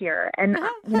porpoise here. And,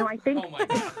 I think...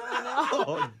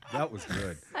 Oh, that was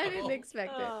good. I didn't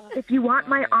expect it. If you want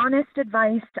my honest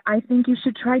advice, I think you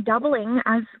should try doubling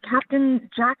as Captain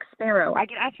Jack Sparrow. I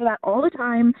get asked for that all the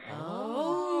time.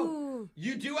 Oh.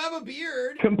 You do have a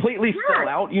beard. Completely sell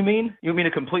out, you mean? You mean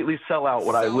to completely sell out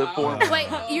what I live for? Wait,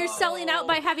 you're selling out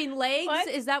by having legs? What?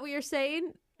 Is that what you're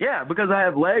saying? Yeah, because I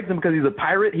have legs and because he's a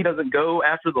pirate, he doesn't go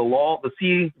after the law, the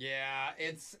sea. Yeah,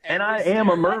 it's... And I am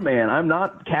a merman. I'm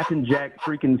not Captain Jack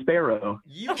freaking Sparrow.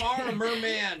 You are a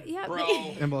merman,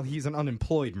 bro. And well, he's an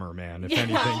unemployed merman, if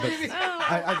anything.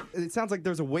 But it sounds like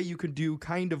there's a way you could do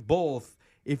kind of both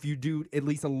if you do at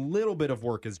least a little bit of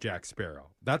work as Jack Sparrow.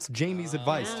 That's Jamie's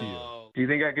advice to you. Do you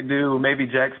think I could do maybe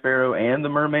Jack Sparrow and the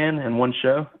merman in one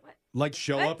show? Like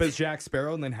show up as Jack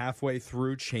Sparrow and then halfway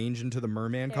through change into the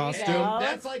merman costume?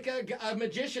 That's like a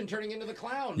magician turning into the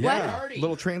clown. Yeah,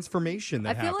 little transformation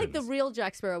that I feel happens. like the real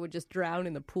Jack Sparrow would just drown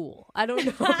in the pool. I don't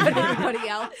know about everybody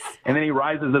else. And then he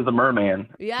rises as a merman.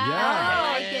 Yeah.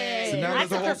 I like it. So now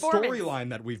there's a whole storyline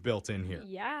that we've built in here.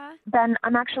 Yeah. Ben,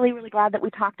 I'm actually really glad that we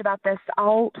talked about this.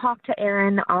 I'll talk to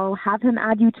Aaron. I'll have him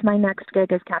add you to my next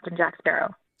gig as Captain Jack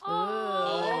Sparrow. Oh,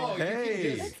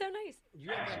 Hey. That's so nice.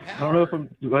 I don't know if I'm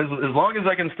as long as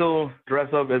I can still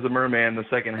dress up as a merman the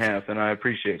second half, and I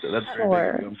appreciate that. That's very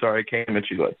Sure. big of you. I'm sorry I came at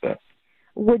you like that.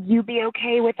 Would you be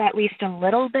okay with at least a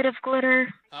little bit of glitter?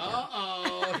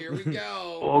 Uh-oh, here we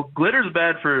go. Well, glitter's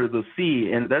bad for the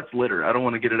sea, and that's litter. I don't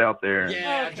want to get it out there.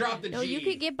 Yeah, drop the G. No, you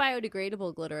could get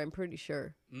biodegradable glitter, I'm pretty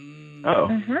sure. Oh,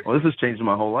 well, this has changed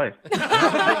my whole life.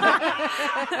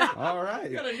 All right.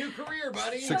 You got a new career,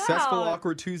 buddy. Successful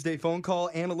Awkward Tuesday phone call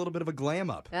and a little bit of a glam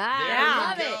up.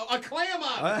 Ah, There you go. A clam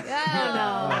up.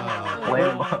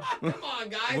 Come on,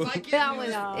 guys. I can't do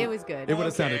this. It was good. It would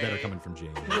have sounded better coming from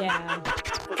Jamie. Yeah.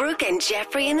 Brooke and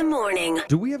Jeffrey in the morning.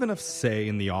 Do we have enough say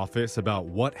in the office about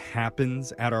what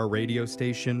happens at our radio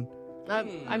station? I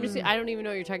don't even know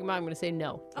what you're talking about. I'm going to say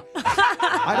no.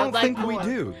 I don't like think we more.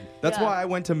 do. That's Yeah. why I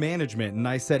went to management and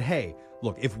I said, hey,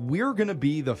 look, if we're going to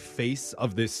be the face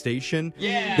of this station,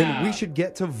 then we should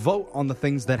get to vote on the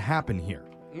things that happen here.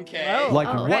 Okay.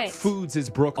 Like what right. foods is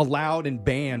Brooke allowed and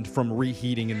banned from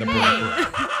reheating in the break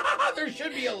room? There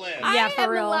should be a list. Yeah, I for am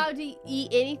real. allowed to eat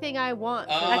anything I want.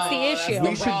 That's the issue.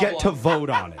 We should get to vote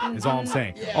on it, is all I'm Mm-hmm.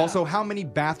 saying. Yeah. Also, how many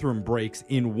bathroom breaks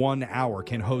in 1 hour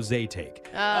can Jose take?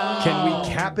 Can we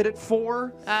cap it at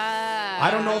 4? I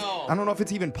don't know if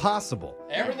it's even possible.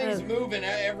 Everything's moving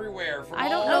everywhere. I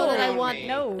don't know that I want. Me. I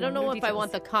don't know if I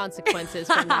want the consequences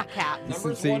from that cap.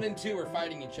 Numbers See, 1 and 2 are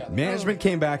fighting each other. Management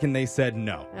came back and they said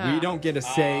no. We don't get a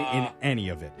say in any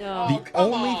of it. The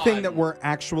come only on. thing that we're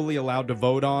actually allowed to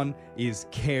vote on is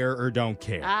care or don't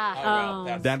care.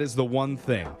 That is the one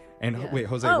thing. And wait,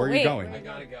 Jose, where are you wait. going? I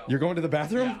gotta go. You're going to the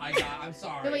bathroom? Yeah, I'm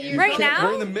sorry. No, wait, you're Right going- now?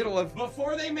 We're in the middle of.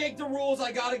 Before they make the rules,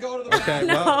 I gotta go to the Okay,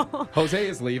 bathroom. well, Jose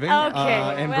is leaving. Okay,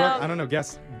 And well- Brooke, I don't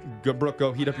know, Brooke,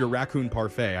 go heat up your raccoon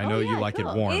parfait. I know you like it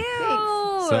warm. Ew.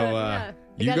 So I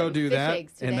you got go it do fish that,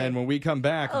 eggs and today. then when we come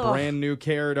back, brand new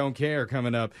Care or Don't Care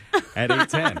coming up at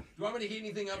 8:10. Do you want me to heat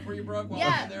anything up for you, Brooke? While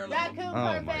Yeah, I'm there? raccoon Oh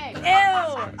my parfait.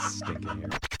 God. It's stinking here.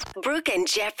 Brooke and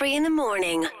Jeffrey in the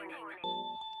morning.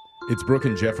 It's Brooke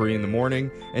and Jeffrey in the morning,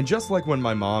 and just like when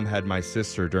my mom had my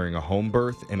sister during a home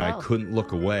birth and I couldn't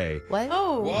look away, What?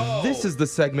 Whoa. this is the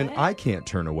segment I can't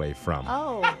turn away from.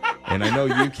 Oh. And I know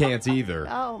you can't either.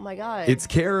 Oh my God. It's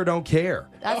Care or Don't Care.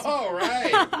 That's Oh,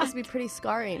 right. must be pretty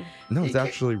scarring. No, it's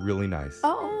actually really nice.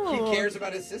 Oh. He cares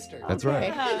about his sister. That's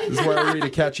right. This is where I read a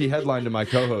catchy headline to my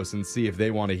co-hosts and see if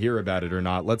they want to hear about it or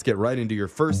not. Let's get right into your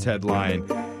first headline.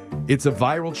 It's a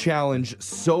viral challenge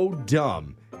so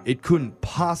dumb it couldn't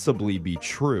possibly be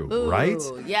true, right?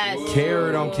 Ooh, yes. Care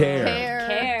or don't care.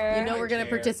 Care. You know we're going to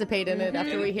participate in it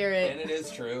after we hear And it. it is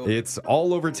true. It's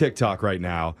all over TikTok right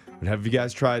now. But have you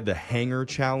guys tried the hanger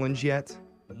challenge yet?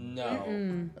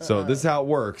 No. So this is how it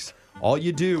works. All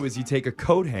you do is you take a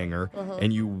coat hanger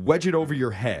and you wedge it over your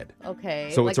head.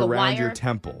 Okay. So like it's a around wire? your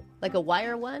temple. Like a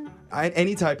wire one?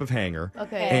 Any type of hanger.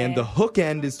 Okay. And the hook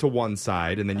end is to one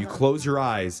side, and then you close your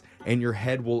eyes, and your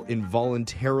head will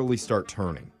involuntarily start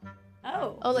turning.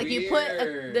 Oh, like you put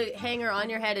Weird. the hanger on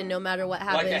your head and no matter what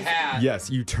happens. Like a hat. Yes,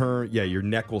 you turn. Yeah, your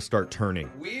neck will start turning.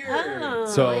 Weird.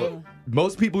 So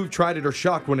most people who've tried it are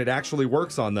shocked when it actually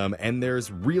works on them, and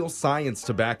there's real science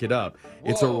to back it up.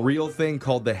 It's a Whoa. real thing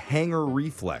called the hanger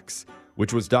reflex,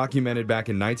 which was documented back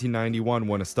in 1991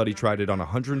 when a study tried it on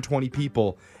 120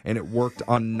 people, and it worked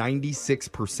on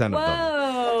 96% of them.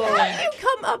 How did you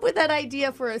come up with that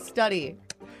idea for a study?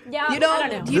 Yeah, You know, I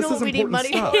don't know. do you This know is what we need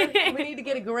money important for? We need to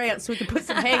get a grant so we can put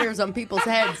some hangers on people's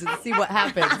heads and see what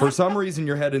happens. For some reason,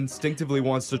 your head instinctively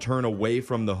wants to turn away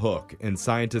from the hook, and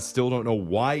scientists still don't know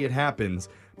why it happens,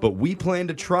 but we plan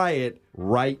to try it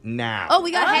right now. Oh,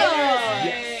 we got hangers.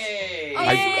 Yay. Oh,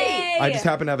 sweet. I just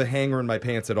happen to have a hanger in my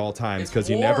pants at all times because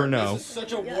you never know. This is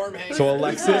such a warm hanger. So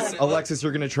Alexis,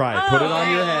 you're gonna try it. Put it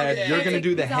on your head. yeah, You're gonna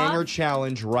do the these hanger off?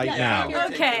 challenge right now.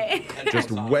 Okay.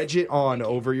 Just wedge it on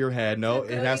over your head. No,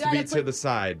 it has to be to the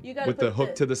side you gotta with the put hook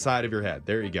the- to the side of your head.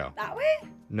 There you go. That way?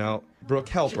 No, Brooke,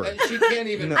 help her. She can't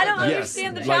even. No, I don't yes,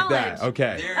 understand the like challenge. that.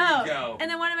 Okay. There Oh, you go. and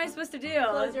then what am I supposed to do?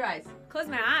 Close your eyes. Close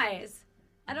my eyes.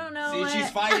 I don't know. See, what... she's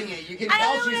fighting it. You can I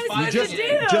tell don't know she's what I'm fighting supposed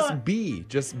it. to do. Just be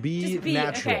Just be.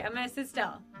 natural. Okay, I'm gonna sit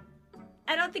still.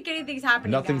 I don't think anything's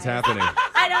happening. Nothing's guys. happening.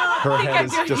 I don't Her think head I'm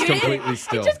is doing just it. completely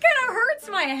still. It just kind of hurts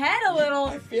my head a little.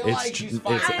 I feel like she's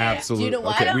fighting It's it. absolute. Do you know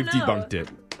why? Okay, I don't we've know. debunked it.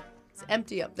 It's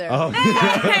empty up there. Oh.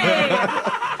 Hey!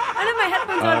 I have my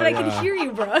headphones on, but I yeah. can hear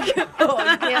you, Brooke.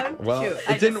 Oh, you can? Well, Shoot,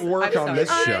 it didn't work on this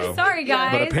show. Sorry,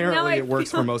 guys. But Now apparently I it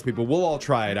works for most people. We'll all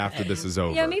try it after this is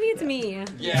over. Yeah, maybe it's me.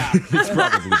 Yeah. It's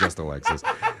probably just Alexis.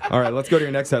 All right, let's go to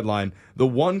your next headline. The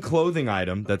one clothing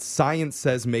item that science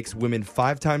says makes women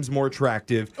 5 times more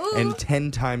attractive and 10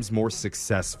 times more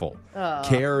successful.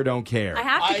 Care or don't care? I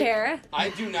have to care. I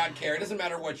do not care. It doesn't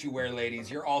matter what you wear, ladies.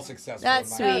 You're all successful.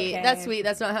 That's in my sweet. Okay. That's sweet.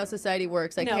 That's not how society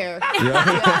works. I care.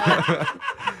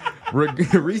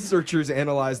 Researchers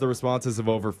analyzed the responses of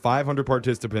over 500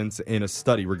 participants in a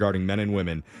study regarding men and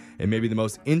women. And maybe the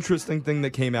most interesting thing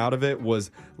that came out of it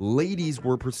was ladies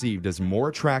were perceived as more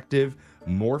attractive,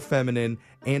 more feminine,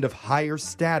 and of higher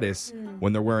status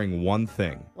when they're wearing one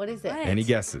thing. What is it? Any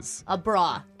guesses? A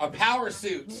bra. A power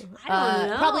suit. I don't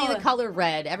know. Probably the color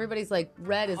red. Everybody's like,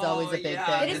 red is always a big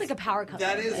yeah. thing. It is like a power color.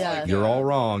 That is Yeah. like You're all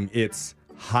wrong. It's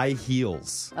high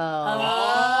heels. Oh.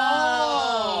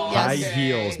 High Yes.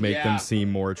 heels make Yeah. them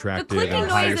seem more The attractive clicking and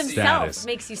higher noise themselves status.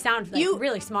 makes you sound like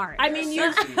really smart. I mean,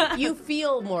 you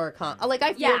feel more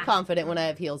I feel confident when I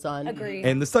have heels on. Agree.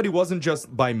 And the study wasn't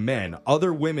just by men.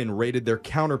 Other women rated their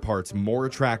counterparts more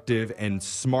attractive and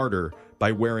smarter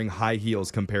by wearing high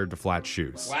heels compared to flat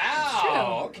shoes.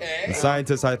 Wow. Okay. The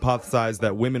scientists hypothesized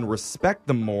that women respect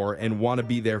them more and want to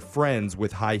be their friends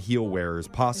with high heel wearers,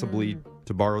 possibly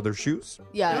to borrow their shoes.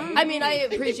 Yeah. I mean, I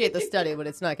appreciate the study, but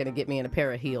it's not going to get me in a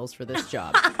pair of heels for this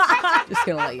job. Just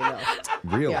going to let you know.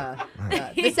 Really?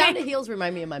 Yeah. The sound of heels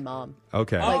remind me of my mom.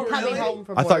 Okay. Like coming home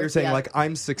from I thought work, you were saying, yeah. like,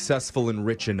 I'm successful and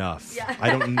rich enough. I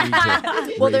don't need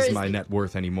to Well, raise there's- my net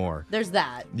worth anymore. There's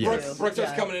that. Yeah. too. Brooke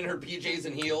starts coming in her PJs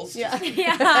and heels. Yeah.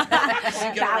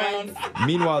 Sneaking around.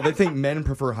 Meanwhile, they think men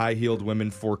prefer high-heeled women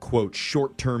for, quote,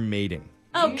 short-term mating.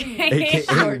 Okay. AKA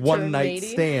Short-term one-night mating.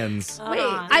 stands. Wait,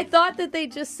 I thought that they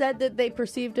just said that they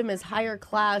perceived him as higher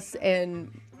class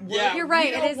and... Yeah, You're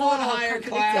right, we it don't is a want little higher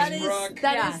contradictory. class, Brooke.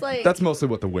 That is like... That's mostly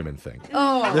what the women think.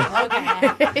 Oh,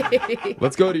 okay.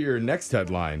 Let's go to your next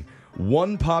headline.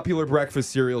 One popular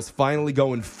breakfast cereal's finally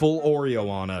going full Oreo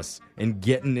on us and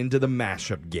getting into the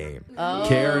mashup game.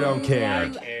 Care or don't care?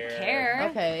 Care.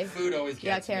 Okay. Food always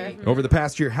gets care. me. Over the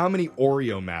past year, how many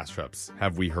Oreo mashups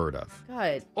have we heard of?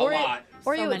 God. A lot.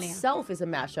 Oreo many. itself is a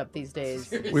mashup these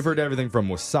days. We've heard everything from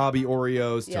wasabi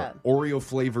Oreos to Yeah.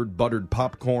 Oreo-flavored buttered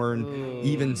popcorn,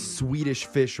 even Swedish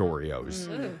fish Oreos.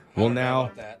 Well, now,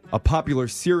 about that. a popular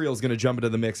cereal is going to jump into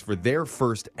the mix for their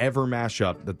first ever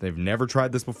mashup that they've never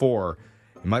tried this before.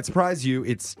 It might surprise you,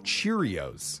 it's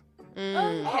Cheerios.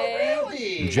 Oh,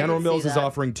 really? General see Mills is that.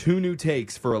 offering 2 new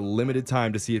takes for a limited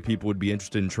time to see if people would be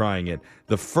interested in trying it.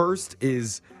 The first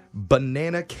is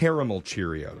banana caramel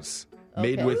Cheerios,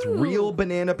 made with real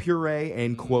banana puree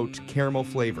and, quote, caramel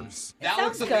flavors. That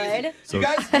looks Sounds amazing. good. So- You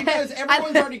guys,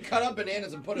 everyone's already cut up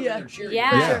bananas and put them in their Cheerios.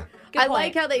 Yeah. Yeah. Good I point.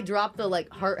 like how they drop the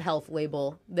heart health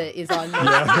label that is on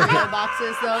most Cheerio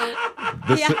boxes, though.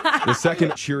 The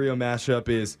second Cheerio mashup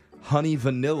is honey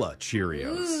vanilla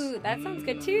Cheerios. Ooh, that sounds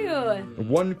good too.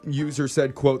 One user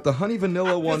said, quote, the honey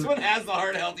vanilla This one one has the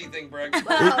heart healthy thing, Brooke.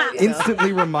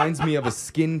 instantly reminds me of a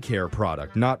skincare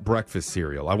product, not breakfast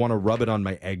cereal. I want to rub it on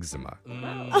my eczema.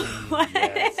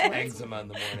 Yes, eczema in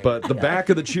the morning. But the back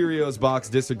of the Cheerios box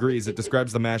disagrees. It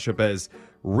describes the mashup as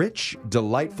rich,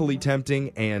 delightfully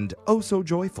tempting, and oh so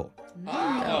joyful.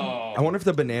 Oh. I wonder if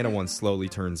the banana one slowly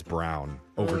turns brown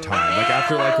over time. Like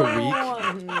after like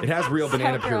a week, it has real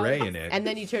banana puree in it. And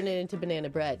then you turn it into banana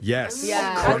bread. Yes,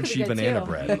 Yeah. crunchy That could be banana good,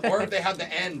 bread. Or if they have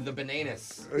the end, the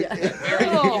bananas.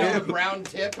 The brown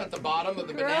tip at the bottom of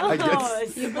the banana.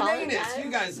 Gross. The bananas.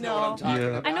 You guys know what I'm talking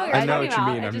about. I know what I you're know talking what you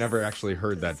about. mean. I I've just- never actually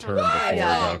heard that term before.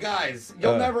 Yeah. Oh, guys,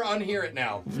 you'll never unhear it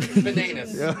now.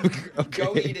 Bananas.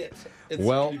 Go eat it. It's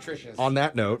Well, nutritious. on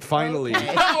that note, finally,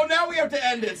 Oh, now we have to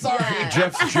end it. Sorry.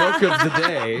 Jeff's joke of the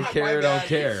day, care or don't bad.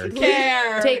 care.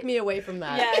 Care. Take me away from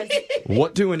that. Yes.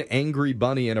 What do an angry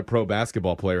bunny and a pro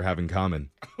basketball player have in common?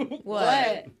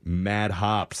 What? Mad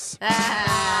hops.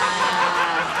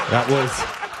 Ah. That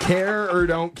was care or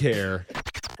don't care.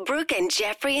 Brooke and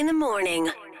Jeffrey in the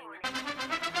morning.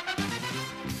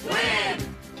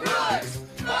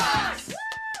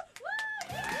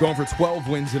 Going for 12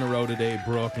 wins in a row today,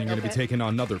 Brooke, and you're going to be taking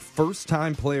on another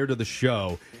first-time player to the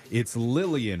show. It's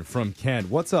Lillian from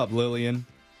Kent. What's up, Lillian?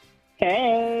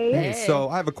 Hey. Hey, so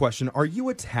I have a question. Are you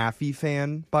a Taffy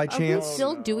fan by Are we chance?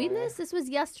 still doing this? This was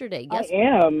yesterday. I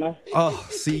am. Oh,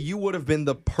 see, you would have been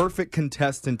the perfect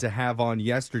contestant to have on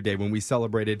yesterday when we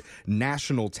celebrated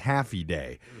National Taffy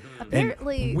Day.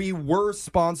 Apparently- And we were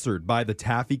sponsored by the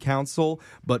Taffy Council,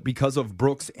 but because of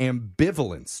Brooke's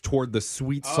ambivalence toward the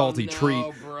sweet, salty no, treat,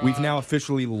 Brooke. we've now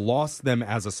officially lost them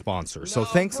as a sponsor. So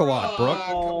thanks a lot, Brooke.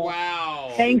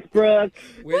 Wow. Thanks, Brooke.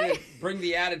 Way to bring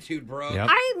the attitude, bro. Yep.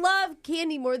 I love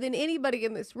candy more than anybody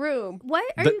in this room. What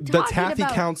are The, you the talking Taffy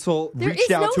about? Council There reached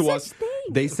is out no to such us. thing.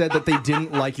 They said that they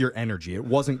didn't like your energy. It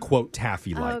wasn't, quote,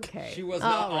 taffy-like. Okay. She was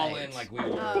not all in like we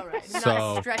were. All right. So,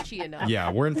 Not stretchy enough.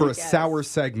 Yeah, we're in for a Yes. sour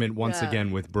segment once Yeah.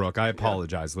 again with Brooke. I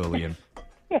apologize, Lillian.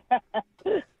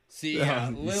 See, see,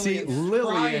 Lillian's Lillian-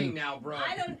 crying now, bro.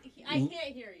 I can't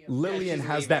hear you. Lillian she's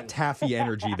has that taffy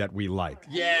energy that we like.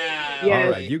 Yeah. Yes.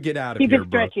 All right, you get out of Keep here, it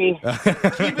Brooke. stretchy.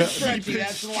 Keep it stretchy.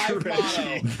 That's the life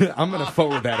motto. I'm going to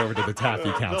forward that over to the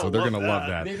Taffy Council. They're going to love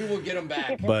that. Maybe we'll get them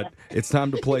back. But it's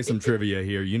time to play some trivia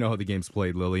here. You know how the game's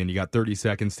played, Lillian. You got 30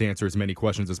 seconds to answer as many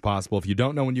questions as possible. If you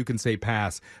don't know when you can say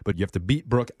pass, but you have to beat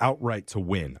Brooke outright to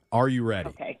win. Are you ready?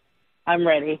 Okay. I'm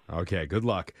ready. Okay, good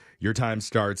luck. Your time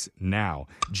starts now.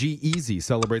 G-Eazy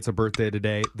celebrates a birthday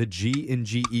today. The G in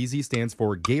G-Eazy stands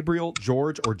for Gabriel,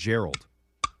 George, or Gerald.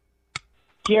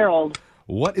 Gerald.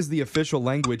 What is the official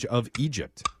language of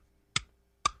Egypt?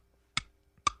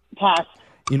 Pass.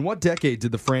 In what decade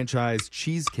did the franchise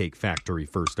Cheesecake Factory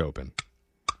first open?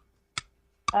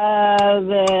 The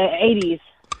 80s.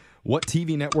 What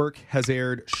TV network has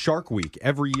aired Shark Week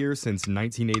every year since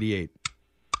 1988?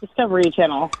 Discovery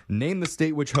Channel. Name the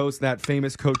state which hosts that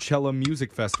famous Coachella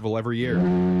Music Festival every year.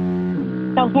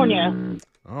 California.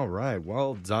 All right.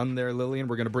 Well done there, Lillian.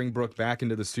 We're going to bring Brooke back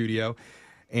into the studio.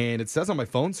 And it says on my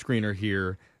phone screener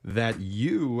here that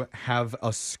you have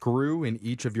a screw in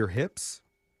each of your hips.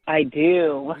 I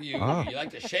do. You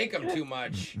like to shake them too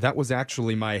much. That was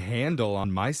actually my handle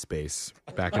on MySpace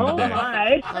back in the Oh, day.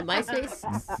 my. On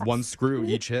MySpace? One screw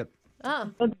each hip.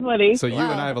 Oh. That's funny. So you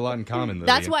and I have a lot in common, Lillian.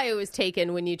 That's why it was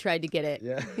taken when you tried to get it.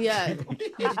 Yeah. Yeah.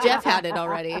 Jeff had it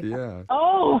already. Yeah.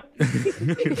 Oh.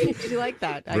 Did you like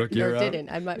that? Brooke, you're I up. didn't.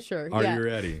 I'm not sure. Are Yeah. you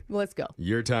ready? Let's go.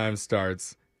 Your time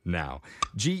starts now.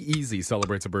 G-Eazy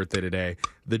celebrates a birthday today.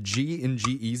 The G in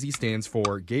G-Eazy stands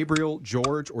for Gabriel,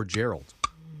 George, or Gerald.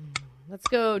 Let's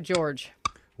go, George.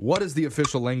 What is the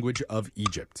official language of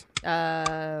Egypt?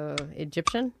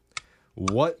 Egyptian?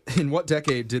 In what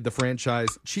decade did the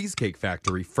franchise Cheesecake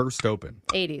Factory first open?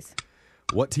 80s.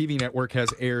 What TV network has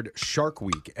aired Shark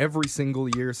Week every single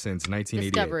year since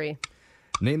 1988? Discovery.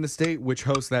 Name the state which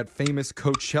hosts that famous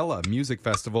Coachella Music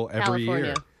Festival every year.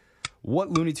 California.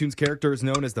 What Looney Tunes character is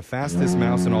known as the fastest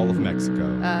mouse in all of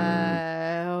Mexico?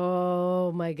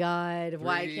 Oh my God.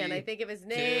 Why can't I think of his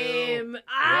name?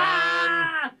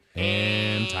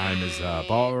 And time is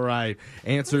up. All right.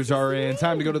 Answers are in.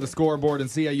 Time to go to the scoreboard and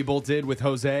see how you both did with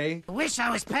Jose I wish I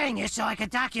was paying you so I could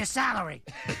dock your salary.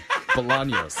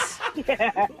 Bolaños.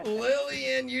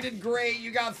 Lillian, you did great.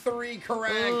 You got 3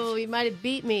 correct. Oh, he might have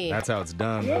beat me. That's how it's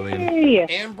done, Lillian.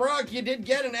 And Brooke, you did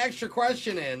get an extra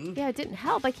question in. Yeah, it didn't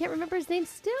help. I can't remember his name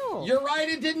still. You're right,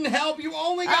 it didn't help. You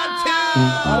only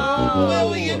got 2.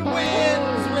 Lillian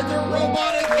wins with her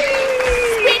robotic game.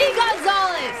 Speedy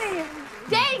Gonzalez.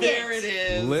 Dang There it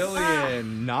is.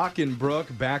 Lillian knocking Brooke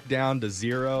back down to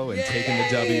 0 and taking the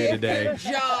W today. Good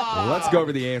job. Let's go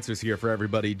over the answers here for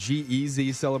everybody.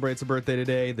 G-Eazy celebrates a birthday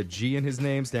today. The G in his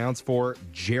name stands for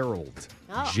Gerald.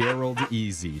 Oh. Gerald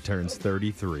Easy turns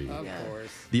 33. Of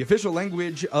course. The official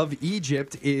language of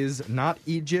Egypt is not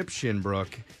Egyptian,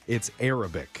 Brooke. It's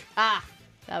Arabic.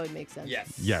 That would make sense.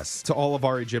 Yes. To all of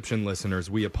our Egyptian listeners,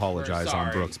 we apologize on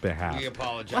sorry. Brooke's behalf. We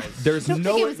apologize. There's Don't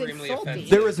no think it was insulting.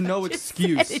 there is no Just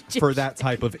excuse said for that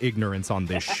type of ignorance on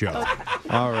this show.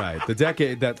 All right. The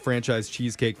decade that franchise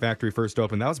Cheesecake Factory first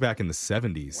opened, that was back in the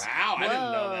 70s. Wow, I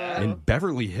didn't know that. In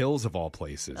Beverly Hills, of all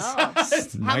places. How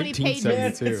many pages?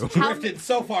 1972. Drifted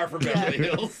so far from Beverly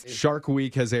Hills. Shark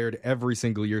Week has aired every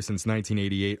single year since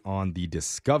 1988 on the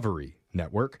Discovery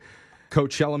Network.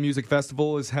 Coachella Music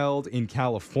Festival is held in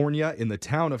California, in the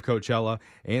town of Coachella,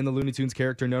 and the Looney Tunes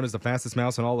character known as the fastest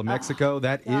mouse in all of Mexico.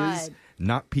 That is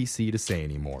not PC to say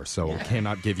anymore, so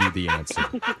cannot give you the answer.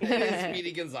 It is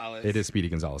Speedy Gonzalez. It is Speedy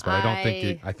Gonzalez, but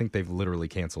I think they've literally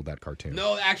canceled that cartoon.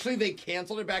 No, actually, they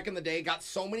canceled it back in the day. Got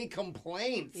so many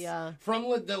complaints from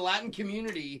the Latin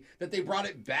community that they brought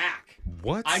it back.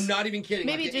 What? I'm not even kidding.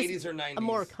 Maybe like the just 80s or 90s. a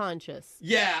more conscious.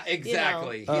 Yeah,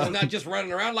 exactly. He's not just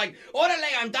running around like, orale,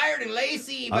 I'm tired and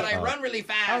lazy, but I run really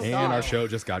fast. And our show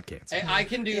just got canceled. I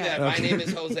can do that. My name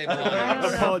is Jose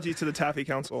Bolaños. Apology to the Taffy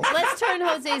Council. Let's turn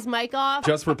Jose's mic off.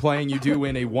 Just for playing, you do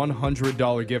win a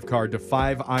 $100 gift card to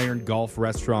 5 Iron Golf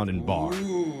Restaurant and Bar.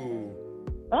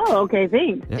 Oh, okay,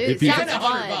 thanks. Yeah, Dude, if, you've, sounds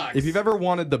fun. if you've ever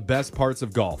wanted the best parts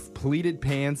of golf, pleated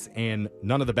pants and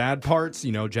none of the bad parts,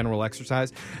 general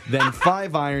exercise, then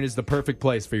 5 Iron is the perfect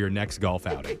place for your next golf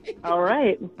outing. All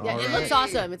right. Yeah, it looks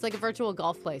awesome. It's like a virtual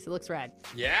golf place. It looks rad.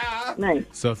 Yeah. Nice.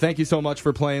 So thank you so much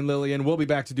for playing, Lillian. We'll be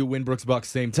back to do Winbrooks Bucks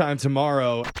same time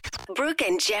tomorrow. Brooke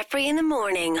and Jeffrey in the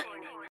morning.